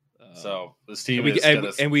cool. So this team is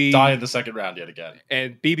going to die in the second round yet again.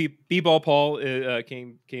 And B-Ball Paul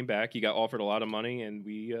came back. He got offered a lot of money, and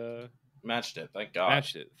we matched it. Thank God.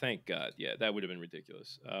 Thank God. Yeah, that would have been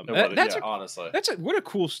ridiculous. Honestly, what a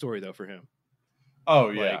cool story though for him. Oh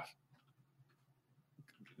yeah.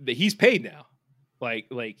 He's paid now. Like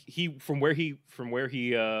he from where he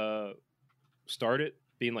started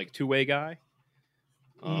being like two-way guy.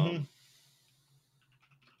 Mm-hmm.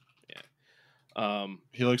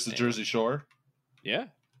 He likes the Jersey Shore. Yeah.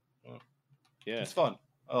 Oh. Yeah. It's fun.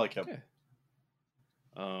 I like him. Yeah.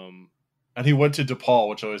 And he went to DePaul,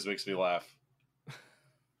 which always makes me laugh.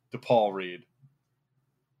 DePaul Reed.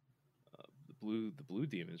 The Blue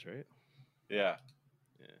Demons, right? Yeah.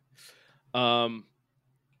 All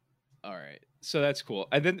right. So that's cool.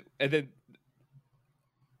 And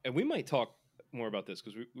we might talk more about this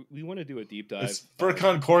because we want to do a deep dive.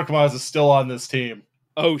 Furkan Korkmaz is still on this team.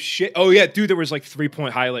 Oh shit! Oh yeah, dude. There was like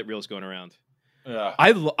 3-point highlight reels going around. Yeah,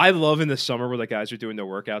 I love in the summer where the guys are doing their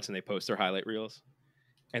workouts and they post their highlight reels,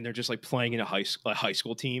 and they're just like playing in a high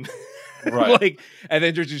school team, right? And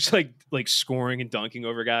then they're just like scoring and dunking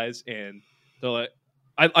over guys, and they're like,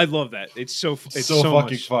 I love that. It's so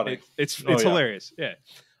fucking funny. It's hilarious. Yeah.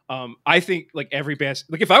 I think like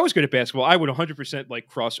if I was good at basketball, I would 100% like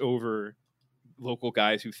cross over local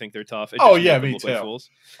guys who think they're tough. Me too. Fools.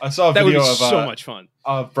 I saw a that video would be of so much fun.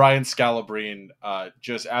 Brian Scalabrine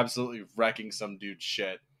just absolutely wrecking some dude's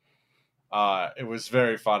shit. It was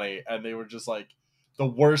very funny, and they were just like the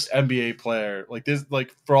worst NBA player. Like this,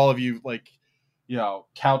 like for all of you, like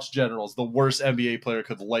couch generals, the worst NBA player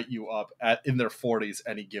could light you up in their 40s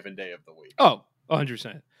any given day of the week. Oh,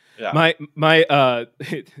 100%. Yeah. My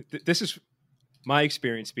this is my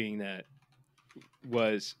experience being that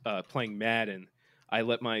was playing Madden. I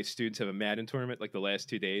let my students have a Madden tournament like the last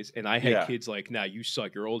 2 days, and I had kids like, "Nah, you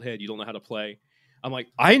suck. You're old head. You don't know how to play." I'm like,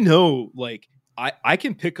 I know, like I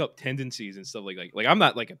can pick up tendencies and stuff like I'm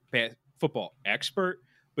not like a football expert,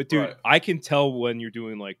 but dude, Right. I can tell when you're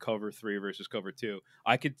doing like cover 3 versus cover 2.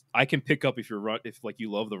 I can pick up if you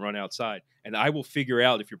love the run outside, and I will figure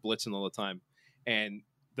out if you're blitzing all the time. And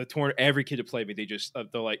every kid to play me,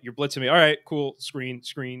 they're like, you're blitzing me. All right, cool. Screen.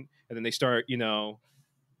 And then they start,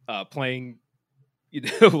 playing,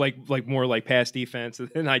 like more like pass defense. And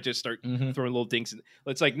then I just start throwing little dinks.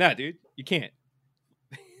 It's like, nah, dude, you can't.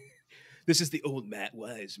 This is the old Matt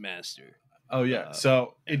Wise master. Oh, yeah.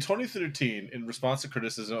 So in 2013, in response to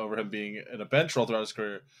criticism over him being in a bench role throughout his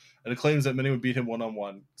career, and it claims that many would beat him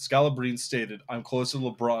one-on-one, Scalabrine stated, "I'm closer to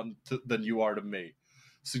LeBron than you are to me,"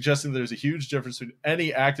 suggesting there's a huge difference between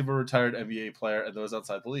any active or retired NBA player and those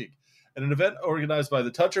outside the league. In an event organized by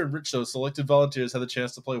the Toucher and Rich Show, selected volunteers had the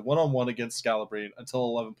chance to play one-on-one against Scalabrine until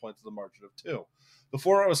 11 points to the margin of 2. The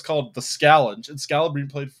format was called the Scallenge, and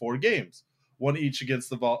Scalabrine played 4 games, one each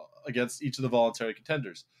against each of the voluntary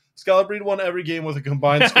contenders. Scalabrine won every game with a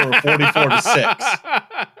combined score of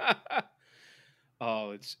 44-6.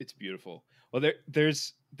 Oh, it's beautiful. Well,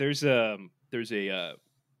 there's a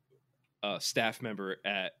staff member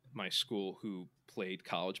at my school who played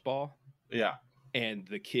college ball. Yeah. And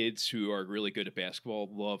the kids who are really good at basketball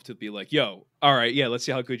love to be like, yo, all right, yeah, let's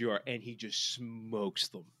see how good you are. And he just smokes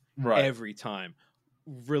them every time.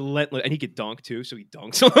 Relentless. And he could dunk too, so he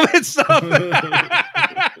dunks all that stuff.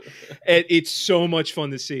 And it's so much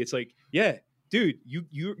fun to see. It's like, yeah, dude,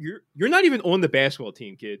 you're not even on the basketball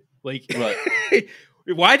team, kid. Like,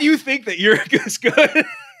 why do you think that you're as good?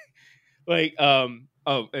 Like, and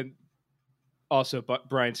also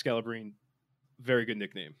Brian Scalabrine, very good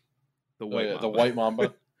nickname. The White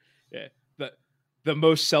Mamba. Yeah. The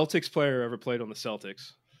most Celtics player ever played on the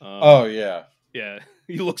Celtics. Yeah. Yeah.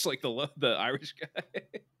 He looks like the Irish guy.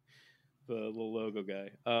 The little logo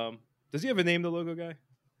guy. Does he have a name, the logo guy?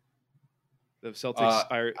 The Celtics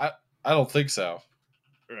I don't think so.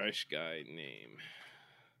 Irish guy name.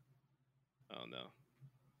 Oh no.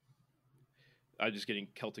 I'm just getting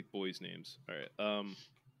Celtic boys names. All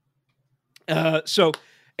right. So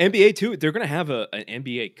NBA too, they're gonna have an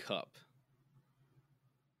NBA Cup.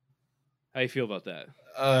 How do you feel about that?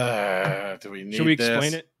 Do we need Should we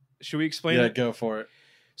explain it? Should we explain it? Yeah, go for it.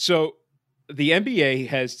 So the NBA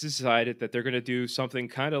has decided that they're going to do something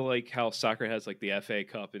kind of like how soccer has like the FA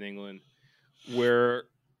Cup in England, where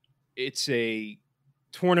it's a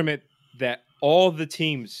tournament that all the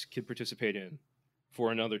teams can participate in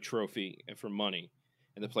for another trophy and for money,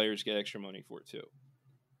 and the players get extra money for it too.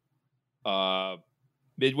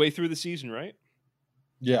 Midway through the season, right?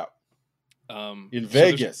 Yeah. In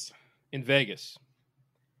Vegas. In Vegas.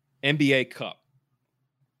 NBA Cup.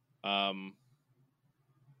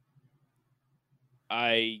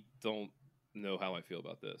 I don't know how I feel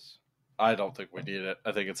about this. I don't think we need it.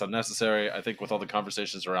 I think it's unnecessary. I think with all the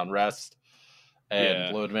conversations around rest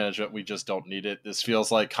and load management, we just don't need it. This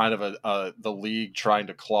feels like kind of the league trying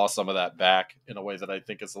to claw some of that back in a way that I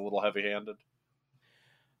think is a little heavy-handed.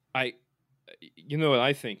 What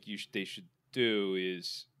I think they should do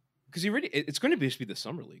is, because it's going to basically be the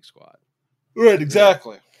summer league squad. Right,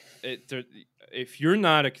 exactly. If you're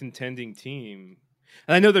not a contending team,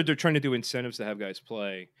 and I know that they're trying to do incentives to have guys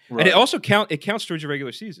play, right. And it also counts towards your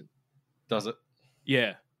regular season. Does it?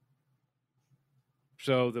 Yeah.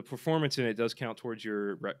 So the performance in it does count towards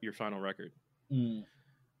your final record. Mm.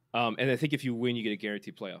 And I think if you win, you get a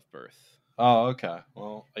guaranteed playoff berth. Oh, okay.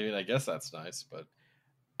 Well, I mean, I guess that's nice, but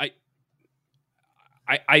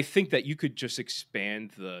I think that you could just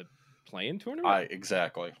expand the play-in tournament.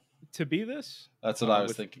 Exactly. To be this. That's what I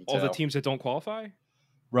was thinking too. All the teams that don't qualify.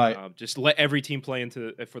 Right. Just let every team play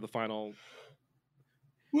for the final.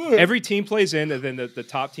 Every team plays in, and then the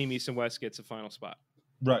top team, East and West, gets a final spot.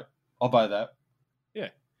 Right. I'll buy that. Yeah.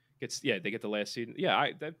 They get the last seed.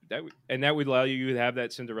 Yeah, that would allow you to have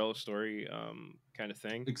that Cinderella story kind of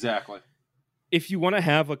thing. Exactly. If you want to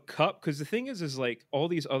have a cup, because the thing is like all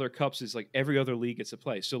these other cups is like every other league gets to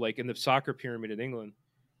play. So like in the soccer pyramid in England,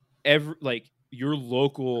 your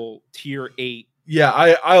local tier 8. Yeah,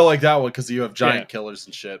 I like that one because you have giant killers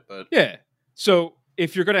and shit. But yeah, so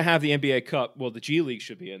if you're gonna have the NBA Cup, well, the G League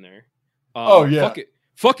should be in there.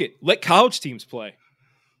 Fuck it. Let college teams play.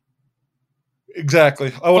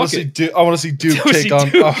 Exactly. I want to see Duke. I want to see Duke take on.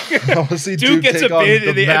 I want to see Duke gets a bid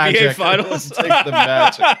in the NBA Finals. Take the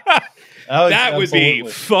Magic. That would be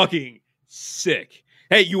fucking sick.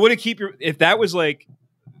 Hey, you want to keep if that was like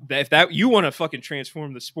if you want to fucking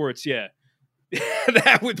transform the sports, yeah.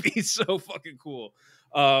 That would be so fucking cool.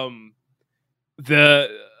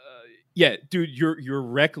 Dude, your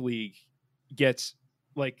rec league gets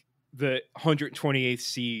like the 128th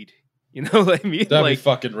seed. You know what I mean? That'd be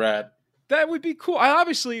fucking rad. That would be cool.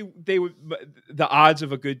 Obviously, they would. The odds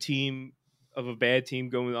of a good team of a bad team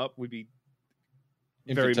going up would be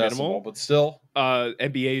very minimal, but still,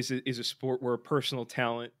 NBA is a sport where personal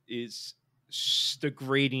talent is the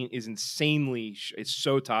grading is insanely. It's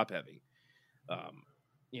so top heavy.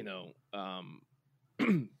 Yeah.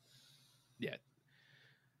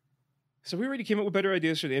 So we already came up with better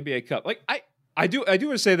ideas for the NBA Cup. Like I do want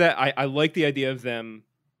to say that I like the idea of them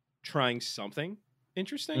trying something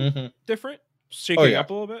interesting, different, shaking up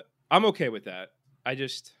a little bit. I'm okay with that. I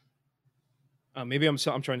just maybe I'm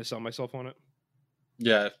trying to sell myself on it.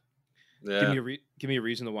 Yeah. Give me a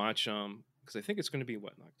reason to watch. Because I think it's going to be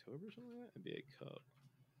what, in October or something like that. NBA Cup.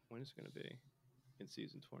 When is it going to be? In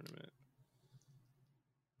season tournament.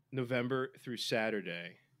 November through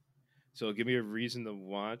Saturday. So give me a reason to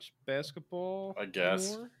watch basketball. I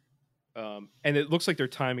guess. More. And it looks like they're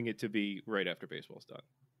timing it to be right after baseball's done,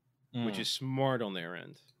 which is smart on their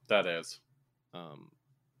end. That is.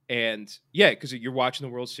 And yeah, because you're watching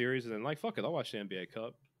the World Series, and then like, fuck it, I'll watch the NBA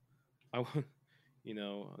Cup. I'll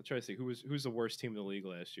try to think who's the worst team in the league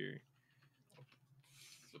last year.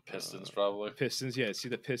 The Pistons, probably. Pistons, yeah. See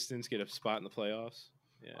the Pistons get a spot in the playoffs.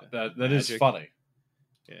 Yeah, that is funny.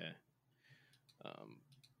 Yeah,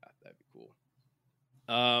 that'd be cool.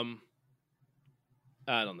 I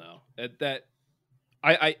don't know that.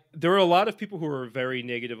 I there are a lot of people who are very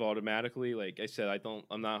negative automatically. Like I said,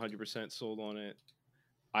 I'm not 100% sold on it.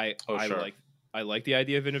 I like the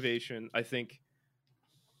idea of innovation. I think,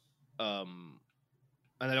 and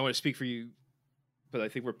I don't want to speak for you, but I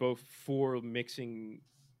think we're both for mixing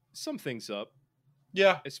some things up.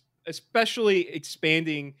 Yeah, especially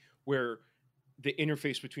expanding where the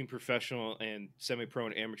interface between professional and semi-pro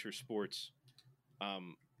and amateur sports,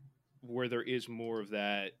 where there is more of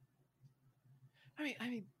that. I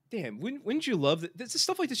mean, damn, wouldn't you love that? This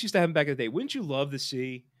stuff like this used to happen back in the day. Wouldn't you love to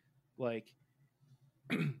see, like,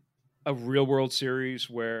 a real World Series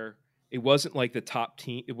where it wasn't like the top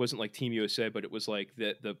team, it wasn't like Team USA, but it was like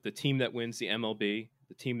the team that wins the MLB,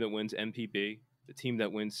 the team that wins MPB, the team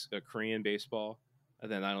that wins Korean baseball,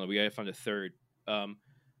 and then I don't know, we gotta find a third.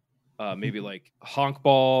 Maybe like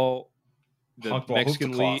Honkball, the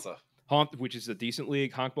Mexican league, which is a decent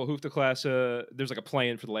league. Honkball Hoofdklasse. There's like a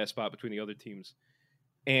play-in for the last spot between the other teams,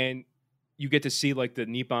 and you get to see like the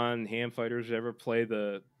Nippon Ham Fighters ever play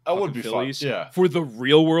the Phillies, fun. Yeah, for the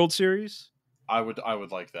real World Series. I would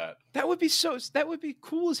like that. That would be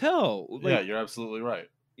cool as hell. Like, yeah, you're absolutely right.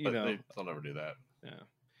 They'll never do that. Yeah.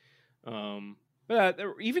 But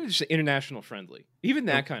even just international friendly, even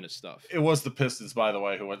that kind of stuff. It was the Pistons, by the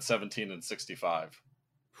way, who went 17-65.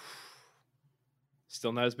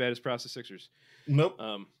 Still not as bad as Process Sixers. Nope.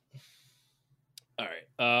 All right.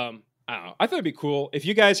 I don't know. I thought it'd be cool if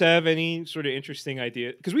you guys have any sort of interesting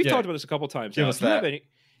idea, because we've talked about this a couple times. Give us that. Have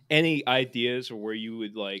any ideas or where you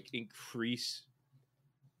would like increase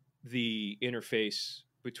the interface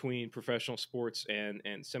between professional sports and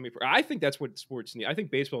semi-pro? I think that's what sports need. I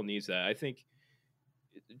think baseball needs that. I think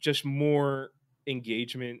just more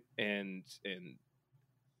engagement and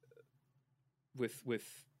with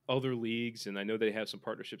other leagues, and I know they have some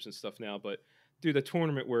partnerships and stuff now, but dude, the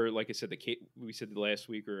tournament where, like I said, we said the last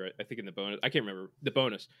week, or I think in the bonus, I can't remember the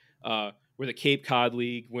bonus, where the Cape Cod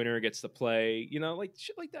League winner gets to play, like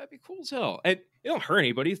shit like that'd be cool as hell. And it don't hurt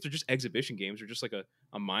anybody if they're just exhibition games or just like a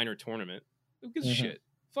minor tournament. Who gives a shit?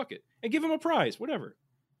 Fuck it, and give them a prize, whatever.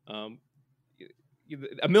 $1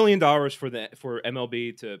 million for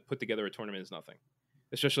MLB to put together a tournament is nothing.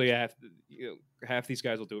 Especially half these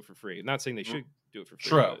guys will do it for free. I'm not saying they should do it for free.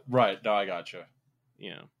 True, right? No, I gotcha.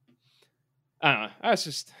 Yeah, I don't know. That's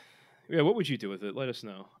just what would you do with it? Let us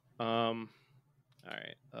know. All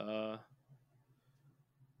right.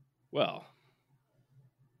 Well,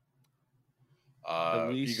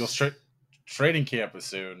 Eagles training camp is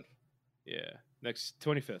soon. Yeah, next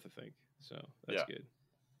 25th, I think. So that's good.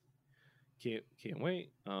 Can't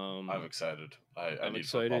wait. I'm excited. I need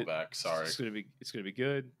excited. football back. Sorry, it's gonna be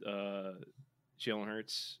good. Jalen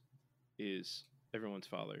Hurts is everyone's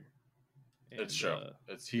father. It's true.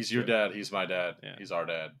 He's your dad. He's my dad. Yeah. He's our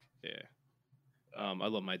dad. Yeah. I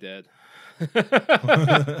love my dad. I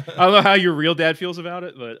don't know how your real dad feels about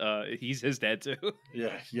it, but he's his dad too.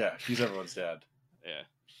 Yeah. He's everyone's dad. Yeah.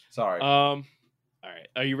 Sorry. All right.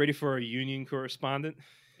 Are you ready for a union correspondent?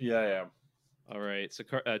 Yeah, I am. All right. So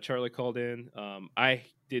Charlie called in. I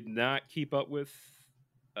did not keep up with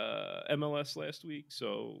MLS last week,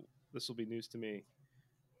 so this will be news to me.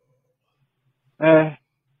 Hey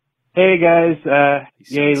guys.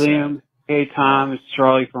 Yay, sad. Liam. Hey, Tom. It's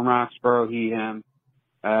Charlie from Roxborough. Him.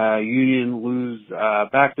 Union lose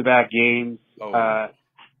back-to-back games.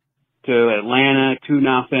 to Atlanta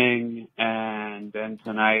 2-0, and then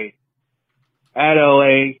tonight at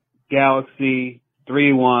LA Galaxy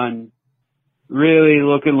 3-1. Really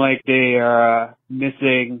looking like they are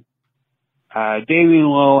missing Damian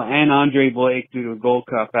Lowe and Andre Blake due to Gold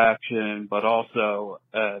Cup action, but also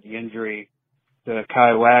the injury to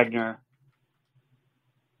Kai Wagner.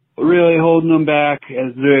 Really holding them back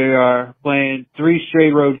as they are playing 3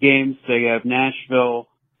 straight road games. They have Nashville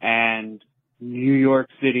and New York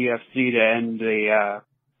City FC to end the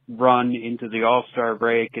run into the All-Star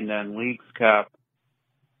break, and then Leagues Cup.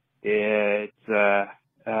 It's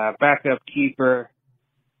backup keeper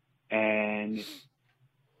and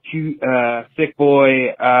thick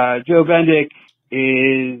boy Joe Bendick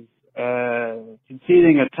is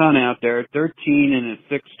conceding a ton out there. 13 in his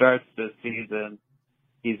 6 starts this season.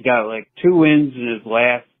 He's got like 2 wins in his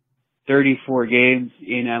last 34 games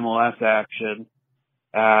in MLS action.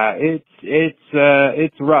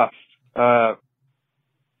 It's rough.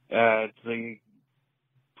 They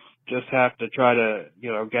just have to try to,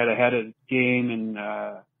 get ahead of the game, and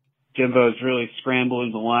Jimbo's really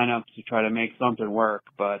scrambling the lineup to try to make something work,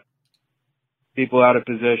 but people out of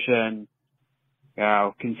position,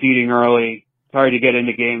 conceding early. It's hard to get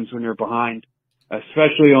into games when you're behind,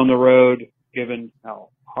 especially on the road, given how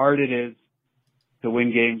hard it is to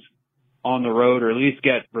win games on the road, or at least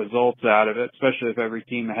get results out of it, especially if every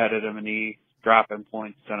team ahead of them in the East dropping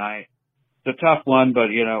points tonight. It's a tough one, but,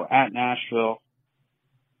 at Nashville,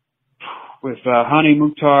 with Hani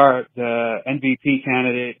Mukhtar, the MVP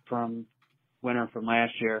candidate winner from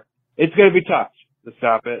last year, it's going to be tough to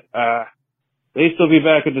stop it. They still be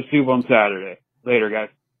back at the Soup on Saturday. Later, guys.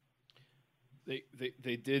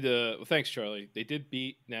 They did. Well, thanks, Charlie. They did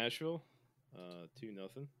beat Nashville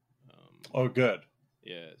 2-0. Oh, good.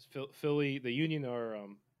 Yeah, Philly. The Union are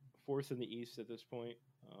 4th in the East at this point.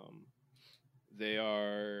 They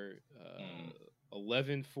are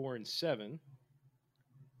 11-4-7,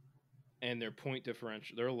 and their point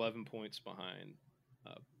differential. They're 11 points behind,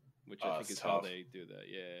 which I think is tough. How they do that.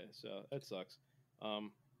 Yeah, so that sucks.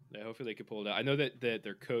 Yeah, hopefully they can pull it out. I know that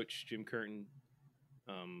their coach Jim Curtin,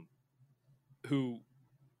 who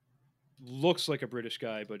looks like a British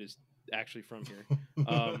guy but is actually from here.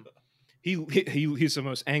 He's the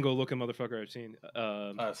most Anglo-looking motherfucker I've seen.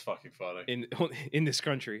 That's fucking funny. In this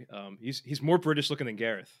country, he's more British looking than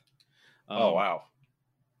Gareth. Oh wow!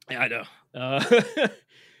 Yeah, I know.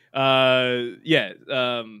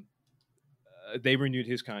 They renewed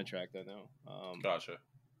his contract. I know. Gotcha.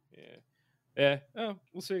 Yeah. Oh,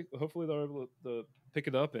 we'll see. Hopefully they're able to pick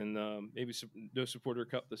it up, and maybe no supporter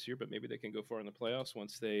cup this year, but maybe they can go far in the playoffs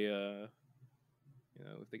once they,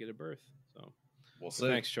 if they get a berth. So we'll see.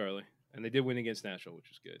 Thanks, Charlie. And they did win against Nashville,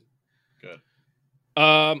 which is good. Good.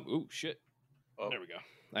 Oh shit. Oh. There we go.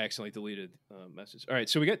 I accidentally deleted a message. All right,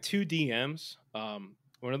 so we got 2 DMs.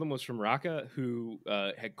 One of them was from Raka, who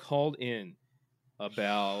had called in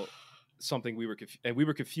about something we were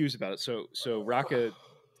confused about it. So Raka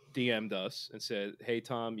DM'd us and said, "Hey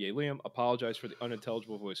Tom, Liam, apologize for the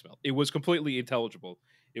unintelligible voicemail. It was completely intelligible.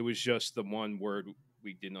 It was just the one word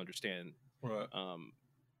we didn't understand. Right.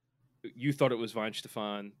 You thought it was Vine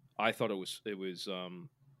Stefan. I thought it was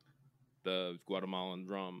the Guatemalan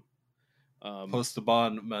rum.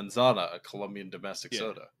 Postobon Manzana, a Colombian domestic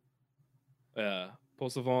soda.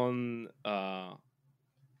 Postobon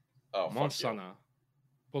Manzana.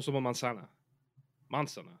 Postobon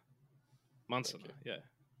Manzana. Yeah.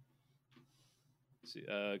 See,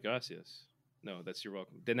 gracias. No, that's you're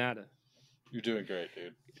welcome. De nada. You're doing great,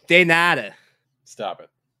 dude. De nada. Stop it.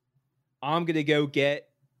 I'm gonna go get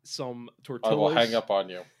some tortillas. I will hang up on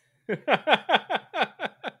you.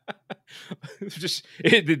 Just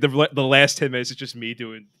the last 10 minutes is just me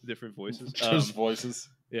doing different voices. Just voices.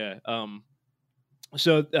 Yeah.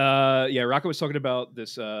 So Rocco was talking about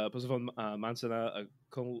this Postobon Manzana, a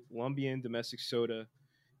Colombian domestic soda.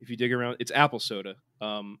 If you dig around, it's apple soda.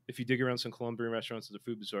 If you dig around some Colombian restaurants at the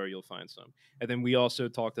food bazaar, you'll find some. And then we also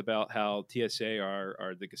talked about how TSA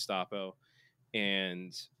are the Gestapo,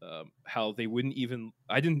 and how they wouldn't even.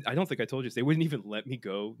 I don't think I told you this. They wouldn't even let me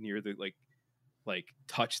go near the like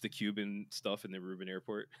touch the Cuban stuff in the Reuben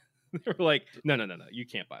airport. They were like, no, you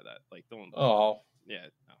can't buy that. Like, don't. Oh, yeah,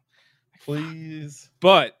 no. Please.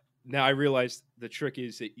 But now I realize the trick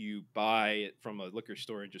is that you buy it from a liquor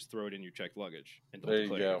store and just throw it in your checked luggage and don't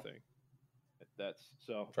declare anything. That's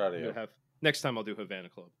so. Proud of you. Next time I'll do Havana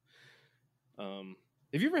Club.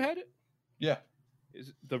 Have you ever had it? Yeah. Is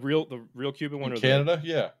it the real Cuban one? In Canada?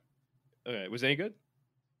 Yeah. Okay. Was it any good?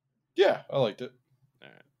 Yeah, I liked it. All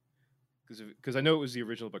right. Because I know it was the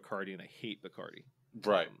original Bacardi, and I hate Bacardi.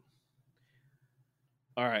 Right.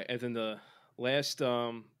 All right, and then the last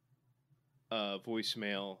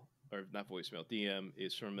voicemail, or not voicemail, DM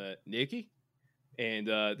is from Nikki, and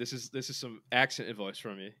this is some accent advice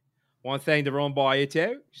from you. One thing to run by you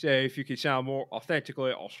too. So if you could sound more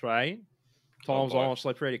authentically Australian, Tom's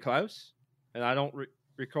honestly pretty close, and I don't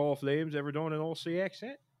recall if Liam's ever done an Aussie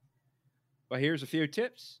accent. But here's a few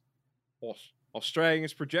tips.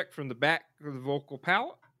 Australians project from the back of the vocal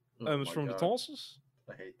palate, from the tonsils.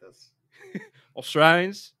 I hate this.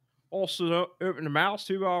 Australians also don't open their mouths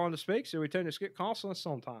too well on to speak, so we tend to skip consonants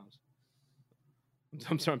sometimes.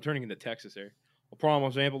 I'm sorry, I'm turning into Texas here. A prime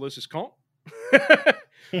example, this is cunt.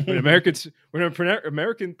 when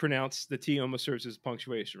American pronounce the T almost serves as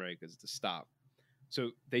punctuation, right? Because it's a stop.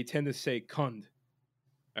 So they tend to say "cund."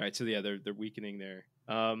 All right, so yeah, they're weakening there.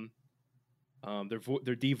 They're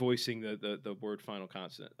devoicing the word final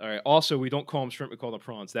consonant. All right. Also, we don't call them shrimp; we call them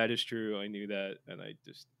prawns. That is true. I knew that, and I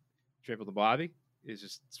just shrimp with the bobby is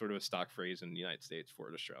just sort of a stock phrase in the United States for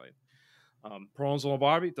an Australian. Prawns on a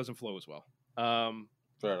barbie doesn't flow as well.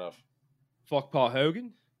 Fair enough. Fuck Paul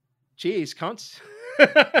Hogan. Cheers, cunts.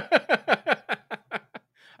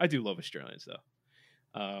 I do love Australians, though.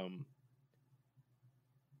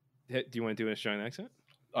 Do you want to do an Australian accent?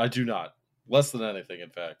 I do not. Less than anything, in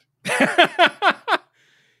fact.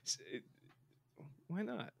 Why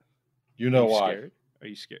not? You know why. Scared? Are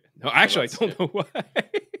you scared? No, actually, I don't know why.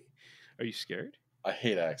 Are you scared? I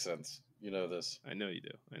hate accents. You know this. I know you do.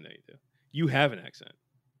 You have an accent.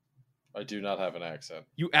 I do not have an accent.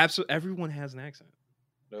 Everyone has an accent.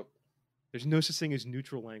 Nope. There's no such thing as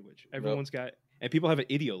neutral language. Everyone's got, and people have an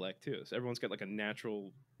idiolect too. So everyone's got like a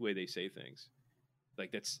natural way they say things,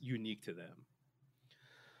 like that's unique to them.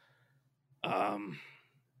 You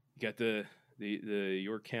got the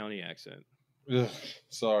York County accent. Ugh,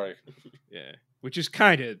 sorry. Yeah, which is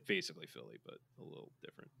kind of basically Philly, but a little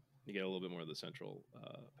different. You get a little bit more of the central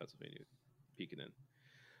Pennsylvania peeking in.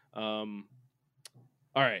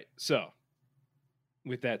 All right, so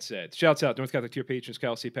with that said, shouts out North Catholic tier patrons: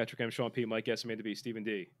 Kyle C, Patrick M, Sean P, Mike S, Amanda B, Stephen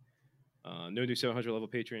D. No new 700 level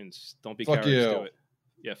patrons. Don't be cowards. Do it.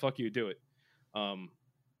 Yeah, fuck you. Do it.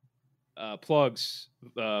 Plugs,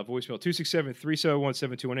 voicemail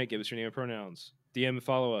 267-371-7218. Give us your name and pronouns. DM and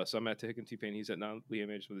follow us. I'm at Hickam T-Pain. He's at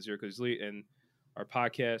non-Liam Edge with a 0 because Lee. And our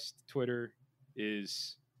podcast Twitter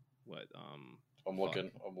is what? I'm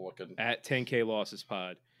looking. At 10K Losses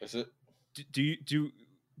Pod. Is it? Do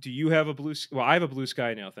you have a blue? Well, I have a blue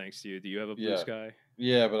sky now, thanks to you. Do you have a blue sky?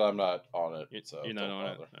 Yeah, but I'm not on it. You're not on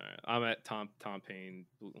it. All right. I'm at Tom Payne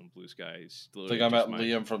Blue Skies. I think I'm at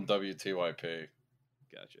Liam from WTYP.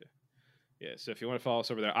 Gotcha. Yeah, so if you want to follow us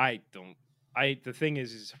over there, the thing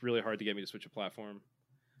is it's really hard to get me to switch a platform.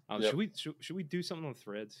 Yep. Should we do something on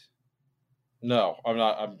Threads? No, I'm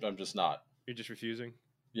not. I'm just not. You're just refusing?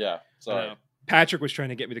 Yeah, sorry. Patrick was trying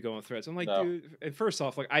to get me to go on Threads. I'm like, no. Dude, and first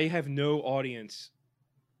off, like I have no audience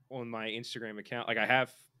on my Instagram account. Like I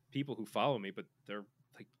have people who follow me, but they're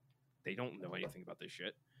like they don't know anything about this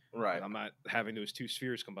shit. Right. And I'm not having those two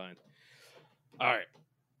spheres combined. All right.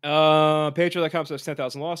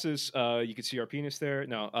 Patreon.com/10,000 losses. You can see our penis there.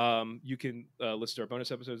 No, you can listen to our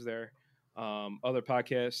bonus episodes there. Other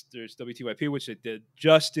podcasts, there's WTYP, which they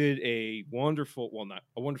just did a wonderful, well, not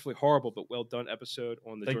a wonderfully horrible, but well done episode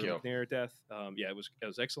on the Jordan McNair death. Yeah, it was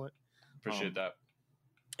excellent. Appreciate that.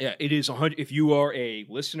 Yeah, it is 100. If you are a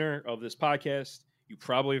listener of this podcast, you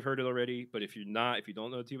probably have heard it already. But if you're not, if you don't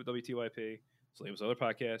know WTYP, it's Liam's other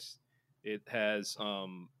podcast. It has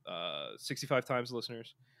 65 times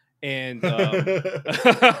listeners. And but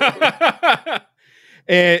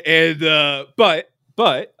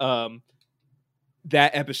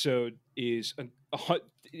that episode is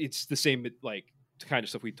it's the same like kind of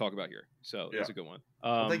stuff we talk about here, so it's a good one.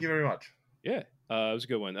 Well, thank you very much. Yeah, it was a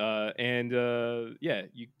good one. Yeah,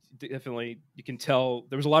 you definitely you can tell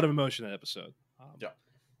there was a lot of emotion in that episode. Yeah,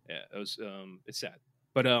 it was it's sad,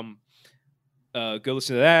 but go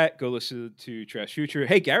listen to that. Go listen to Trash Future.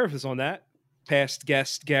 Hey, Gareth is on that. Past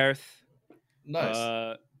guest Gareth. Nice.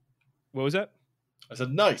 What was that? I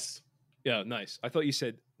said nice. Yeah, nice. I thought you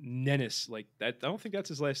said Nennis like that. I don't think that's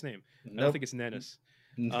his last name. Nope. I don't think it's Nennis.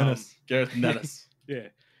 Gareth Nennis. Yeah,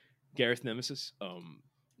 Gareth Nemesis.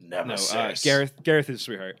 Nemesis. No, Gareth is a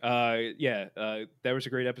sweetheart. That was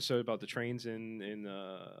a great episode about the trains in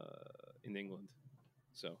England.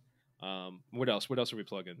 So, what else? What else are we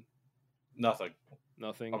plugging? Nothing.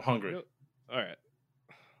 I'm hungry. All right.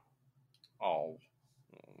 Oh,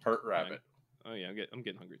 hurt rabbit. Oh yeah, I'm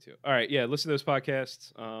getting hungry too. All right, yeah, listen to those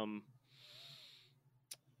podcasts. All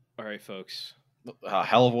right, folks.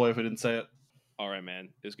 Hell of a way if we didn't say it. All right, man.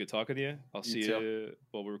 It was good talking to you. I'll see you.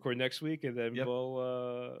 Well, we'll record next week, and then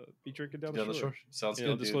we'll be drinking down the shore. Sounds good.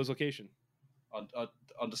 Undisclosed location.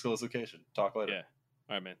 undisclosed location. Talk later. Yeah.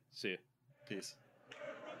 All right, man. See you. Peace.